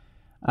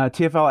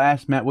 TFL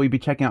asked Matt, will you be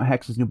checking out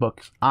Hex's new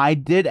books? I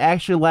did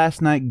actually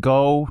last night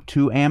go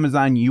to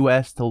Amazon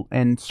US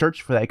and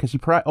search for that because he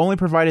only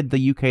provided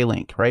the UK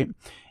link, right,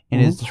 in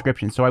his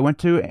description. So I went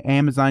to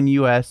Amazon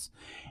US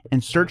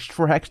and searched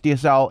for Hex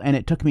DSL, and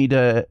it took me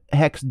to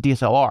Hex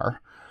DSLR.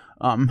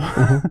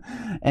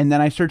 And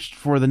then I searched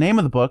for the name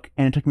of the book,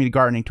 and it took me to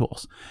Gardening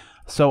Tools.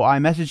 So I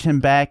messaged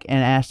him back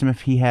and asked him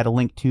if he had a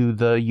link to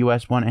the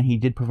US one, and he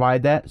did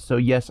provide that. So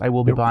yes, I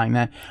will be buying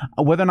that.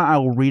 Whether or not I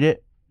will read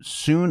it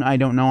soon, I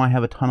don't know. I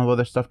have a ton of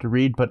other stuff to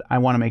read, but I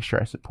want to make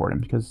sure I support him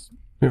because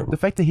the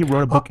fact that he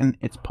wrote a book and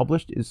it's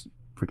published is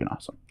freaking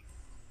awesome.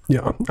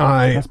 Yeah,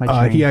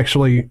 he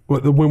actually,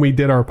 when we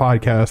did our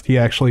podcast, he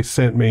actually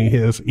sent me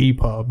his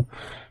EPUB.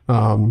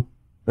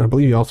 I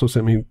believe he also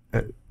sent me,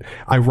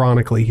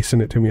 ironically, he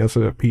sent it to me as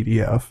a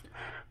PDF.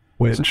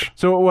 Which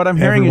so what I'm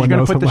hearing is you're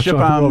going to put the ship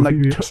on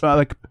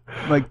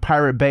like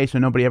Pirate Bay so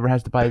nobody ever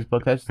has to buy his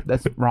book. That's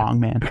wrong,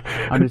 man.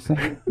 I'm just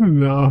saying.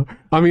 No.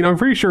 I mean, I'm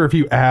pretty sure if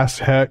you ask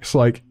Hex,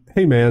 like,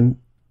 hey, man,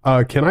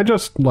 can I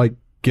just, like,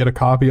 get a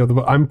copy of the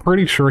book? I'm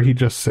pretty sure he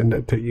just sent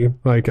it to you.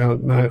 Like,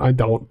 I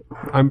don't.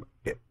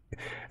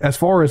 As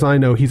far as I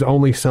know, he's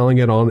only selling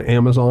it on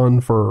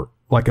Amazon for,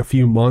 like, a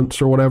few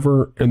months or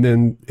whatever, and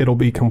then it'll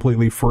be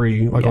completely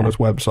free, like, on his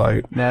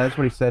website. Yeah, that's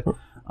what he said.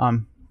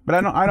 But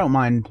I don't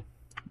mind.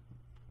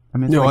 I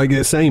mean, like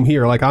same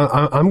here. Like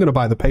I'm gonna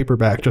buy the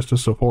paperback just to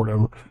support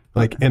him.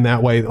 Like in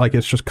that way, like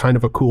it's just kind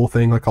of a cool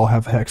thing. Like I'll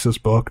have Hex's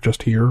book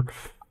just here.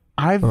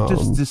 I've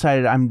just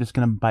decided I'm just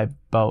gonna buy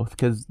both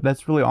because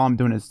that's really all I'm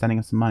doing is sending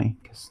him some money.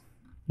 Because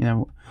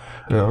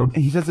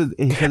he says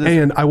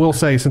and I will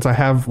say, since I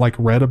have like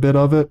read a bit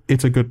of it,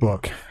 it's a good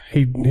book.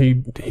 He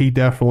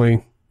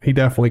definitely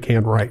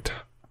can write,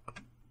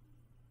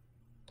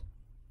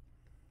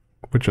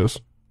 which is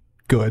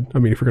good. I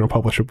mean, if you're gonna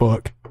publish a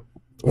book.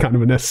 Kind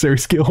of a necessary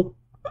skill.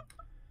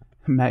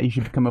 Matt, you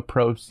should become a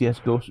pro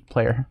CSGO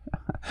player.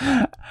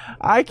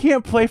 I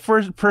can't play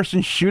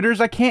first-person shooters.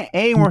 I can't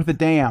aim worth a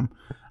damn.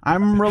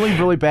 I'm really,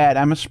 really bad.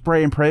 I'm a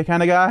spray and pray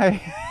kind of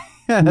guy.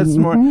 That's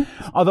more.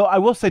 Although I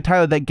will say,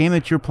 Tyler, that game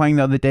that you were playing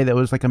the other day that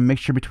was like a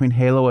mixture between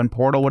Halo and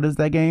Portal, what is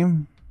that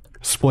game?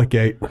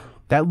 Splitgate.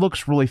 That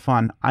looks really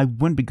fun. I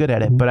wouldn't be good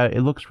at it, but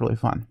it looks really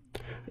fun.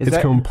 It's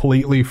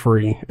completely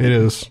free. It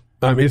is.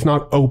 It's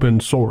not open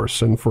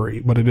source and free,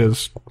 but it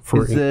is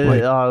free. Is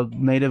it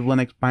native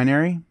Linux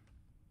binary?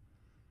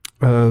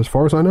 As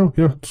far as I know,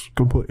 yeah,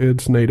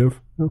 it's native.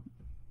 Yeah.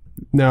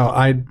 Now,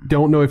 I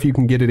don't know if you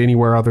can get it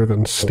anywhere other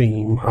than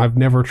Steam. I've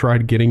never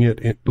tried getting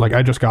it.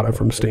 I just got it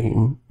from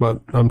Steam,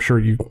 but I'm sure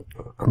you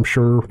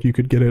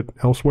could get it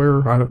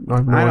elsewhere. I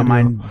don't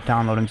mind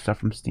downloading stuff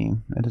from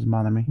Steam. It doesn't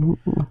bother me,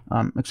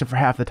 except for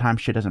half the time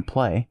shit doesn't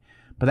play.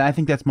 But I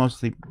think that's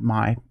mostly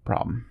my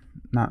problem.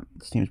 not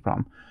Steam's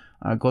problem.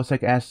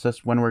 Glowsec asks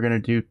us when we're going to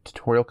do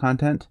tutorial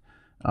content.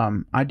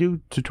 I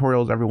do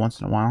tutorials every once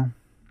in a while.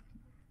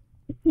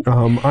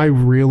 I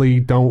really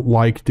don't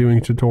like doing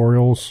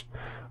tutorials,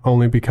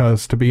 only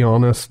because, to be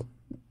honest,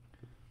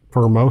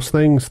 for most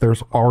things,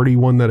 there's already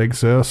one that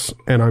exists,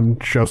 and I'm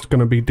just going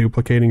to be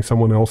duplicating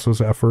someone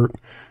else's effort.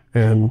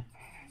 And,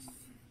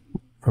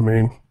 I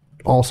mean,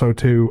 also,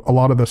 too, a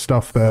lot of the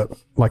stuff that,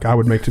 like, I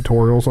would make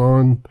tutorials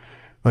on,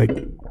 like,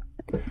 okay,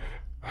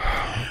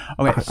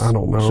 I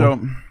don't know. So,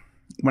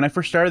 when I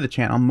first started the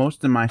channel,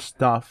 most of my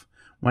stuff,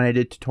 when I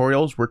did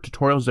tutorials, were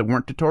tutorials that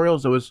weren't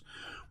tutorials. It was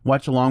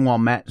watch along while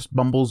Matt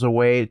bumbles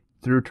away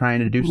through trying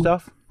to do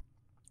stuff.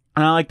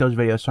 And I like those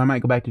videos, so I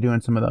might go back to doing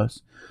some of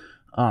those.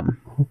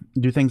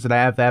 Do things that I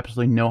have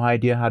absolutely no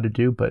idea how to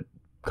do, but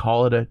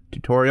call it a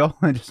tutorial.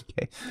 Just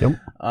in case. Yep.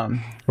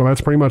 Well, that's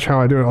pretty much how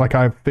I do it. Like,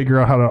 I figure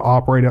out how to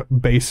operate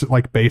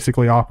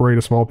basically operate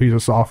a small piece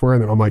of software,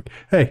 and then I'm like,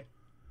 hey,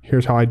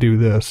 here's how I do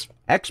this.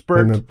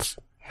 Expert. And it's,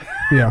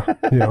 yeah.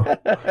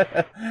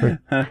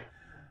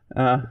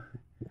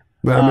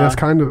 I mean, that's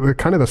kind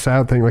of the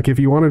sad thing. Like, if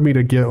you wanted me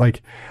to get,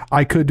 like,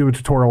 I could do a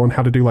tutorial on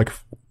how to do like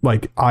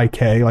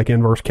IK, like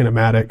inverse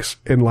kinematics,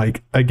 in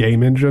like a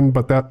game engine,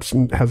 but that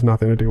has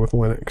nothing to do with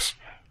Linux.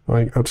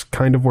 Like, that's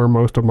kind of where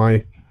most of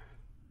my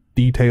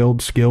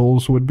detailed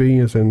skills would be,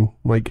 is in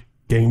like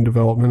game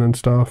development and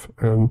stuff.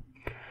 And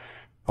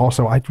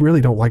also, I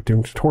really don't like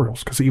doing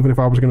tutorials, because even if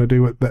I was going to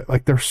do it,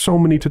 like, there's so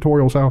many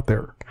tutorials out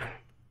there,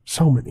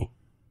 so many.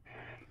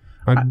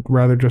 I'd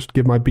rather just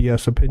give my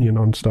BS opinion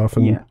on stuff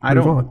and move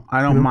on.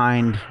 I don't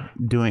mind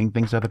doing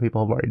things other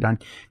people have already done,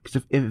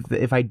 because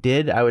if I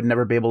did, I would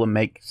never be able to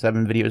make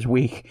 7 videos a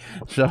week.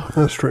 So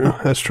that's true.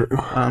 That's true.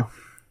 I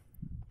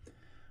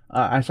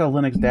saw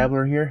Linux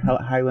Dabbler here.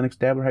 Hi, Linux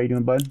Dabbler. How you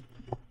doing, bud?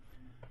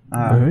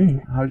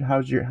 Hey.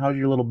 How's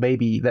your little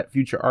baby, that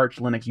future Arch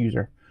Linux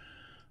user?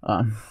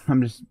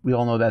 We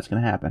all know that's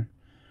gonna happen.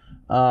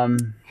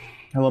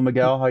 Hello,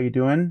 Miguel. How you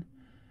doing?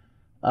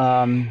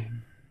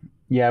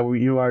 Yeah,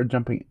 you are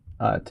jumping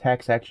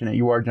tax action.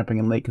 You are jumping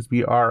in late because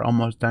we are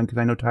almost done. Because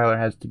I know Tyler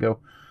has to go.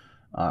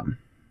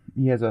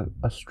 He has a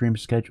stream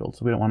scheduled,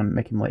 so we don't want to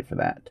make him late for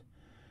that.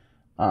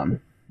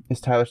 Is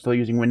Tyler still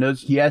using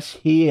Windows? Yes,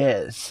 he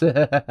is.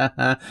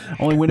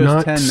 Only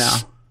Windows 10 now.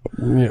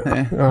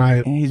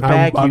 Yeah, he's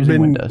back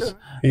using Windows.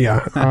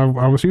 Yeah,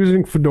 I was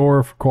using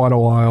Fedora for quite a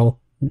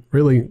while.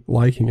 Really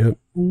liking it.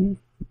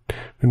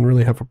 Didn't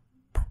really have a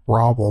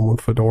problem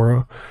with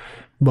Fedora,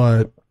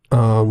 but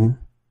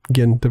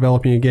again,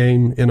 developing a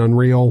game in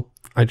Unreal,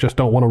 I just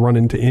don't want to run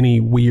into any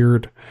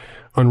weird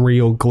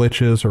Unreal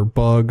glitches or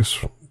bugs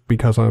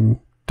because I'm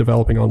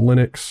developing on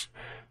Linux.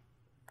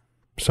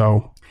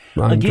 So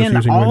I'm just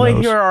using all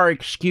Windows. I hear are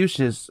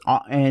excuses,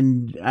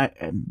 and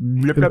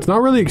it's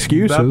not really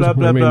excuses. Blah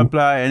blah blah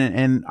blah.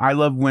 And I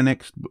love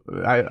Linux.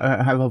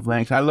 I love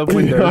Linux. I love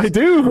Windows. I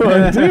do.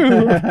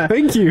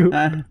 Thank you.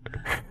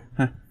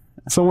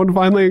 Someone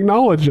finally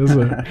acknowledges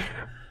it.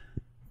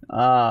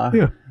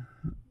 Yeah.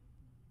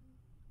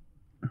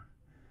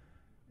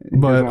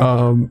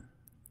 But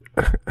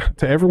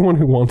to everyone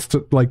who wants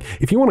to, like,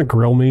 if you want to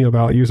grill me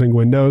about using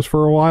Windows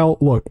for a while,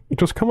 look,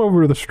 just come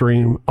over to the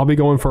stream. I'll be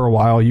going for a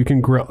while. You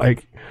can grill,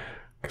 like,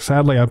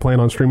 sadly, I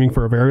plan on streaming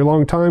for a very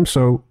long time,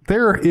 so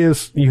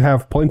you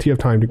have plenty of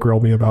time to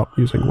grill me about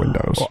using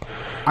Windows. Well,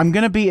 I'm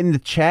going to be in the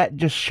chat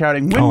just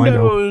shouting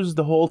Windows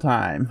the whole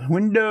time.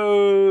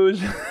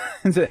 Windows.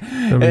 And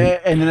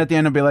then at the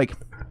end I'll be like,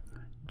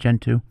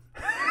 Gentoo.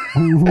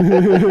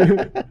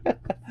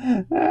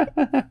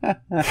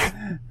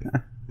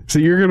 So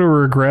you're going to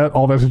regret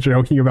all this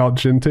joking about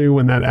Gentoo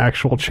when that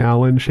actual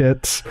challenge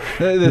hits.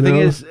 The thing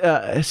is,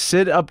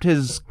 Syd upped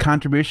his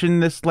contribution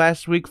this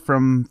last week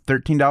from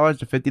 $13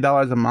 to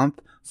 $50 a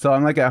month. So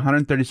I'm like at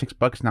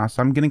 $136 now.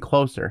 So I'm getting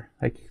closer.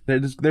 Like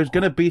there's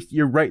going to be,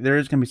 you're right, there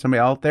is going to be somebody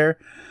out there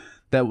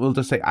that will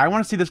just say, I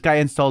want to see this guy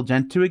install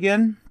Gentoo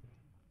again.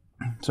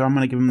 So I'm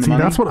going to give him the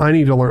money. That's what I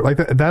need to learn. Like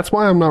that's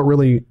why I'm not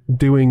really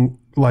doing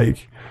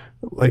like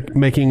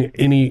making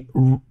any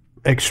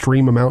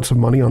extreme amounts of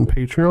money on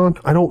Patreon.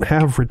 I don't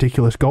have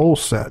ridiculous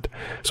goals set.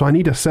 So I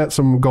need to set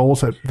some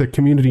goals that the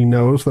community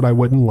knows that I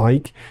wouldn't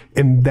like,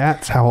 and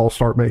that's how I'll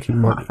start making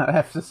money.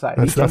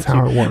 That's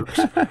how it works.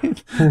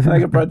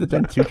 I brought the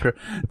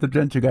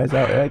Gentoo guys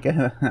out.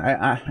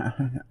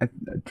 I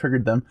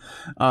triggered them.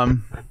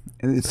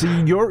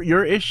 See,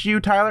 your issue,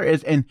 Tyler,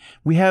 is, and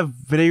we have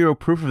video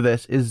proof of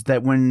this, is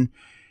that when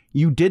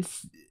you did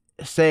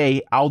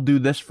say, I'll do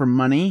this for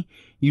money,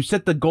 you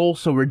set the goal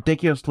so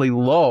ridiculously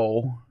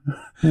low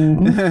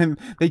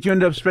that you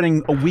end up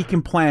spending a week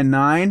in Plan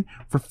 9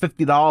 for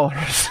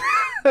 $50.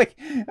 like,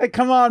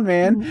 come on,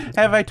 man.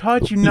 Have I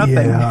taught you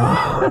nothing?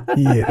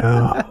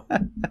 Yeah.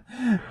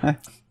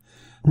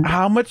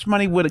 How much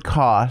money would it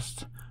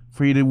cost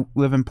for you to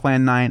live in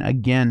Plan 9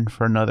 again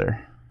for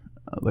another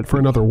week?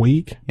 Another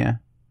week? Yeah.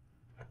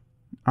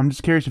 I'm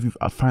just curious if you've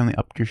finally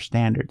upped your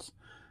standards.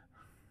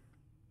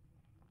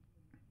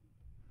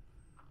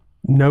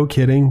 No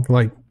kidding.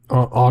 Like,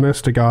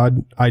 honest to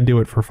God, I'd do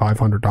it for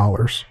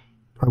 $500.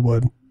 I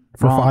would.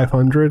 For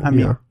 500? I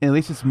mean, at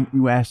least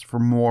you asked for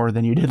more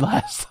than you did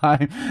last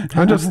time.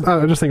 I just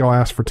think I'll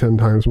ask for 10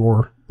 times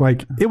more.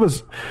 Like, it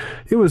was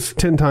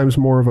 10 times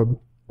more of a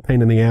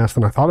pain in the ass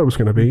than I thought it was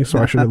going to be, so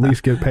I should at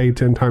least get paid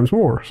 10 times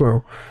more.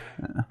 So,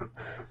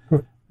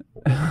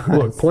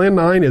 look, Plan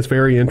 9 is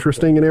very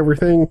interesting and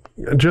everything.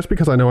 Just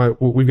because I know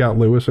we've got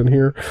Lewis in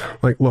here,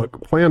 like,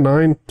 look, Plan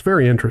 9, it's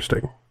very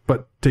interesting.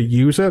 But to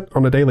use it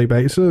on a daily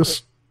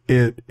basis,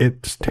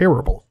 it's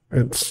terrible.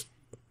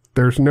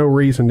 There's no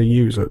reason to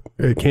use it.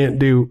 It can't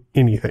do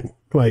anything.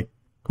 Like,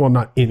 well,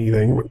 not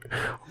anything.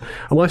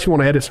 Unless you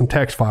want to edit some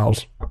text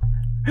files.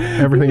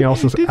 Everything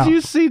else is out. Did you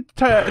see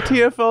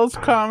TFL's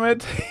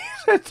comment?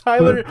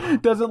 Tyler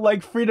doesn't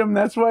like freedom.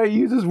 That's why he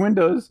uses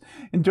Windows.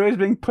 Enjoys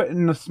being put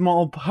in a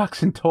small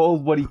box and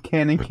told what he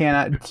can and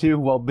cannot do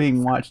while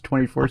being watched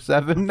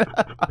 24/7.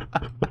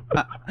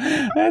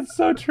 That's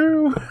so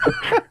true.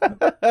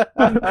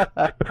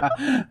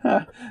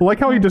 Like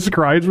how he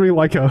describes me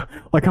like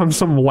I'm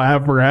some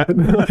lab rat.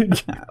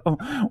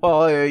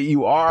 Well,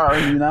 you are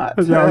you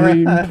not? I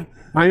mean,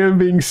 I am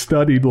being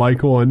studied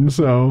like one,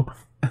 so.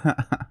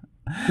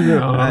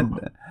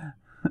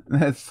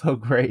 That's so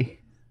great.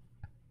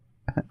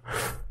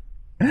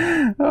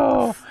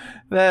 Oh,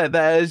 that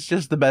is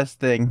just the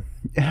best thing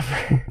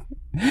ever.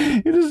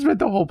 You just spent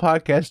the whole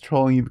podcast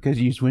trolling you because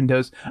you use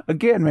Windows.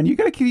 Again, man, you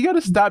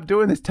gotta stop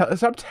doing this.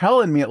 Stop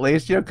telling me at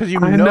least, because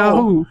I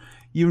know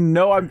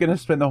I'm gonna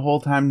spend the whole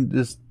time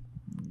just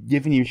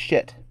giving you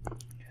shit.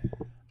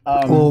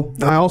 Well,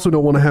 I also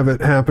don't want to have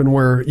it happen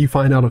where you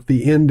find out at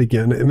the end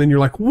again, and then you're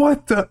like,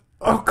 "What the?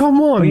 Oh,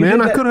 come on,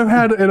 man! I could have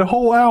had it in a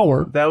whole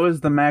hour." That was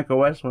the Mac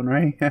OS one,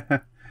 right?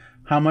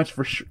 How much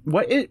for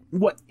what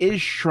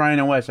is Shrine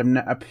OS?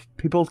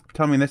 People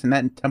tell me this and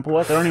that in Temple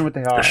OS. I don't know what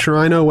they are.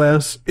 Shrine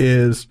OS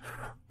is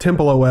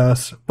Temple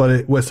OS,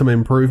 but with some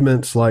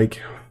improvements.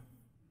 Like,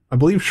 I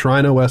believe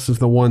Shrine OS is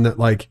the one that,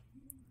 like,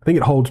 I think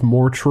it holds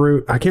more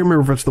true. I can't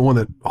remember if it's the one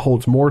that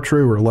holds more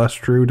true or less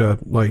true to,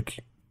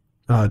 like,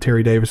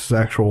 Terry Davis's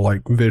actual,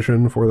 like,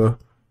 vision for the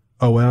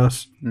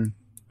OS.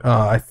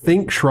 I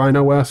think Shrine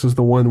OS is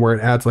the one where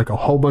it adds, like, a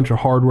whole bunch of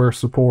hardware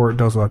support. It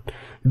does a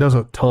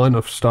ton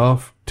of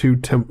stuff to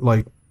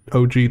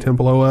OG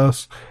Temple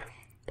OS.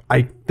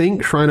 I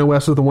think Shrine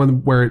OS is the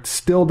one where it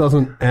still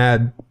doesn't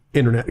add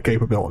internet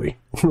capability.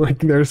 Like,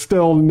 there's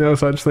still no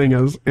such thing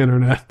as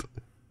internet.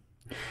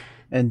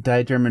 And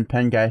Die German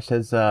Pen Guy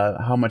says,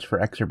 how much for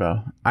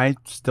Exerbo? I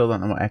still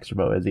don't know what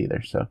Exerbo is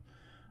either, so...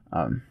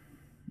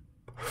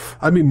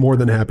 I'd be more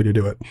than happy to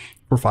do it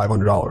for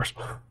 $500.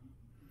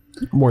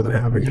 More than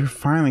happy. You're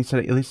finally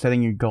at least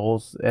setting your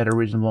goals at a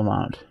reasonable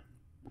amount.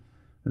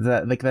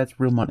 That's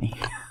real money.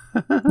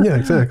 Yeah,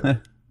 exactly.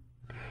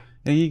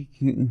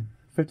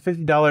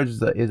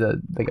 $50 is a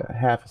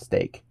half a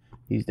steak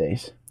these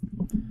days.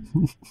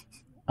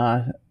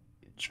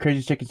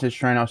 Crazy Chicken says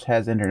Shrine House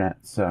has internet,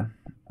 so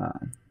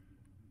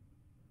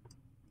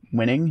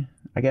winning,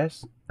 I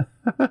guess.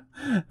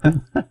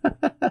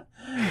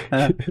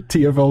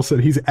 TFL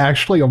said he's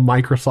actually a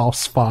Microsoft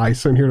spy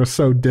sent here to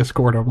sow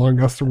discord among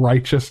us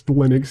righteous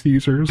Linux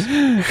users.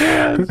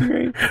 Yeah, that's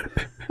great.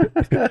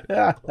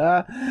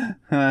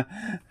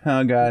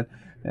 Oh god,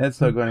 that's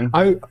so funny.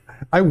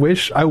 I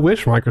wish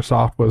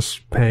Microsoft was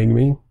paying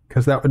me,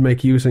 because that would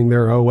make using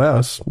their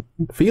OS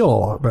feel a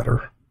lot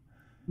better.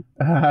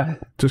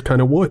 Just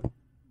kind of would.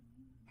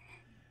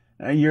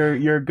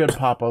 You're a good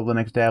papa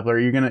Linux dabbler.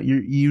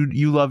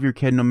 You love your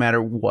kid no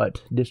matter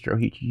what distro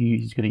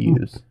he's gonna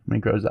use when he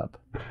grows up.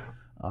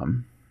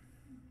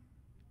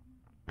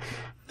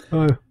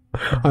 I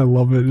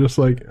love it. Just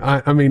like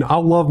I mean,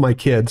 I'll love my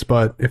kids,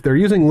 but if they're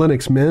using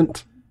Linux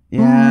Mint,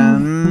 yeah,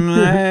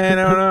 I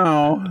don't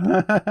know.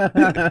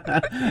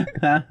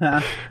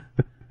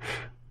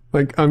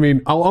 Like, I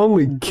mean, I'll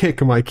only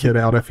kick my kid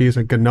out if he's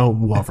a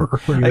GNOME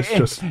lover. Like, it's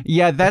just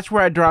that's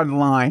where I draw the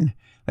line.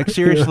 Like,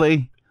 seriously.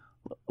 Yeah.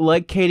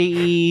 Like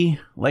KDE,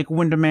 like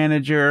Window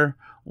Manager,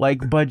 like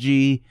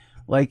Budgie,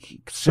 like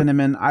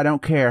Cinnamon, I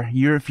don't care.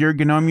 If you're a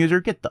GNOME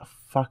user, get the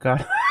fuck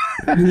out.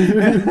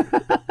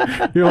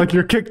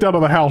 You're kicked out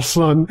of the house,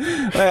 son.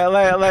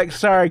 Like,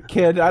 sorry,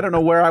 kid. I don't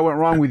know where I went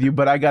wrong with you,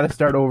 but I got to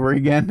start over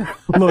again.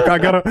 Look, I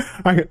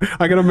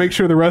gotta make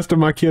sure the rest of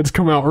my kids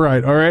come out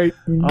right. All right,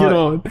 get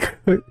on.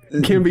 You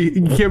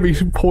can't be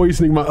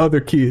poisoning my other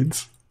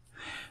kids.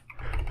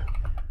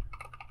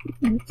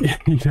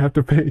 You'd have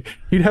to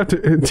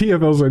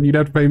TFL said you'd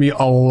have to pay me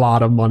a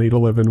lot of money to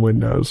live in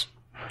Windows.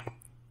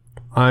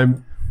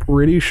 I'm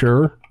pretty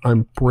sure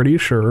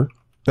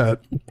that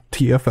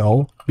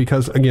TFL,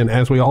 because again,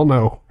 as we all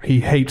know, he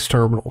hates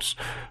terminals.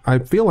 I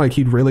feel like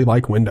he'd really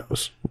like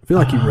Windows. I feel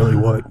like he really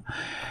would.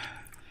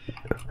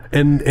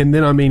 And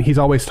then, I mean, he's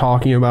always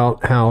talking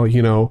about how,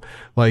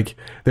 like,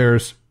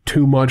 there's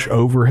too much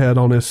overhead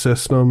on his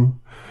system,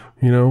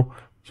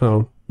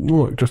 so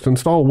look, just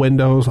install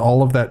Windows,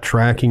 all of that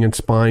tracking and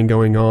spying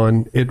going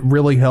on. It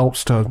really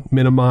helps to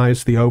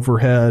minimize the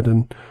overhead,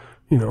 and,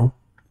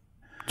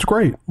 it's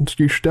great.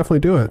 You should definitely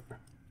do it.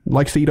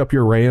 Likes to eat up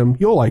your RAM.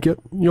 You'll like it.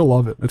 You'll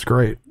love it. It's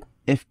great.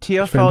 If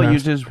TFL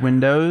uses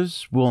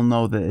Windows, we'll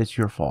know that it's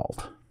your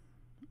fault.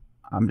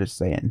 I'm just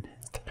saying.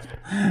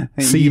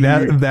 See,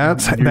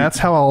 that's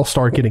how I'll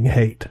start getting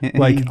hate.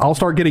 Like, I'll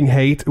start getting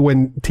hate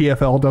when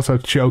TFL does a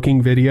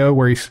joking video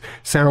where he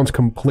sounds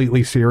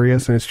completely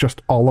serious, and it's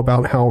just all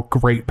about how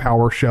great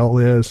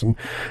PowerShell is and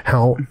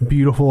how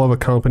beautiful of a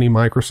company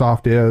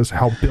Microsoft is,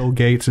 how Bill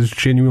Gates is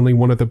genuinely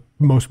one of the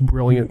most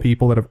brilliant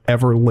people that have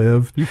ever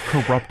lived. You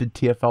corrupted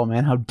TFL,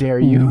 man. How dare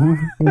you?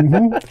 Mm-hmm,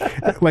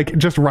 mm-hmm. Like,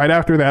 just right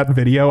after that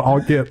video,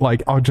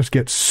 I'll just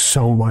get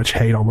so much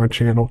hate on my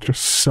channel,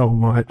 just so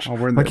much. Oh,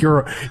 like,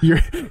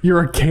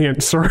 you're a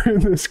cancer in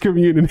this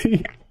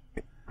community.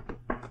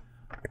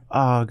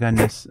 Oh,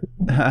 goodness.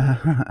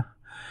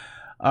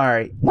 All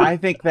right. I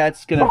think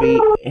that's going to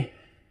be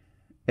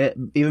it.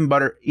 Even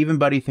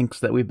Buddy thinks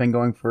that we've been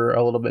going for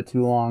a little bit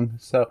too long.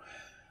 So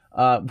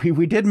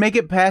we did make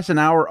it past an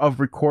hour of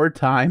record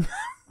time,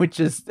 which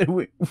is,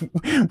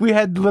 we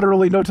had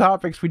literally no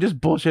topics. We just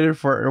bullshitted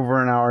for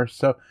over an hour.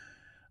 So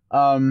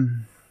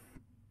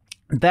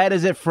that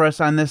is it for us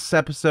on this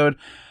episode.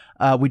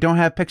 We don't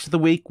have picks of the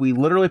week. We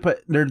literally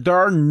put there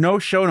are no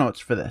show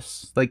notes for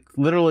this. Like,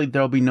 literally,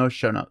 there'll be no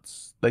show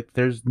notes. Like,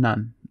 there's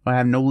none. I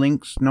have no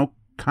links, no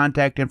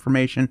contact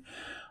information.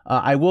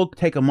 I will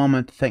take a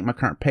moment to thank my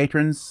current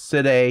patrons: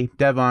 Syd A,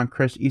 Devon,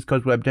 Chris,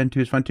 EastCoastWeb,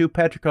 Gentoo is fun too,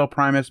 Patron,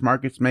 Primus,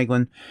 Marek,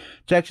 Maeglin,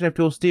 Jackson F.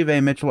 Tool, Syd A,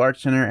 Mitchel,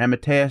 ArchSinner,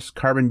 Amitayas,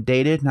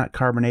 carbondated, not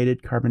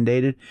carbonated,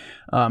 carbondated,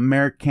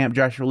 Marek, Camp,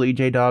 Joshua Lee,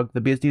 JDawg, the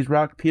BSDs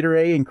Rock, Peter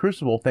A, and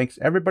Crucible. Thanks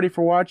everybody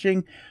for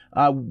watching.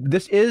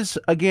 This is,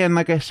 again,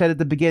 like I said at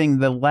the beginning,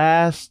 the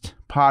last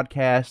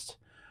podcast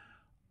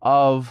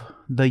of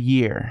the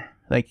year.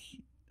 Like,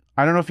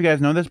 I don't know if you guys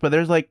know this, but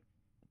there's like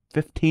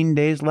 15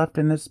 days left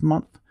in this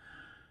month.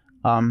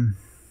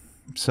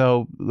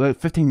 So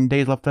 15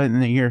 days left in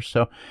the year.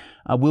 So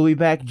we'll be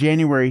back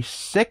January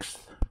 6th.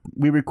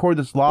 We record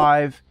this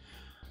live.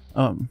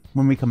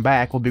 When we come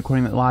back, we'll be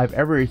recording it live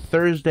every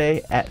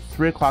Thursday at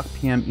 3 o'clock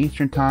p.m.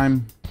 Eastern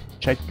Time.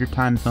 Check your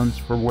time zones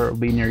for where it will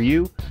be near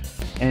you.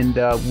 And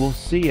we'll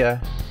see you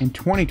in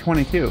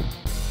 2022.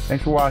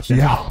 Thanks for watching.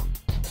 Yeah.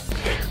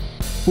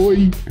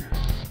 Boy.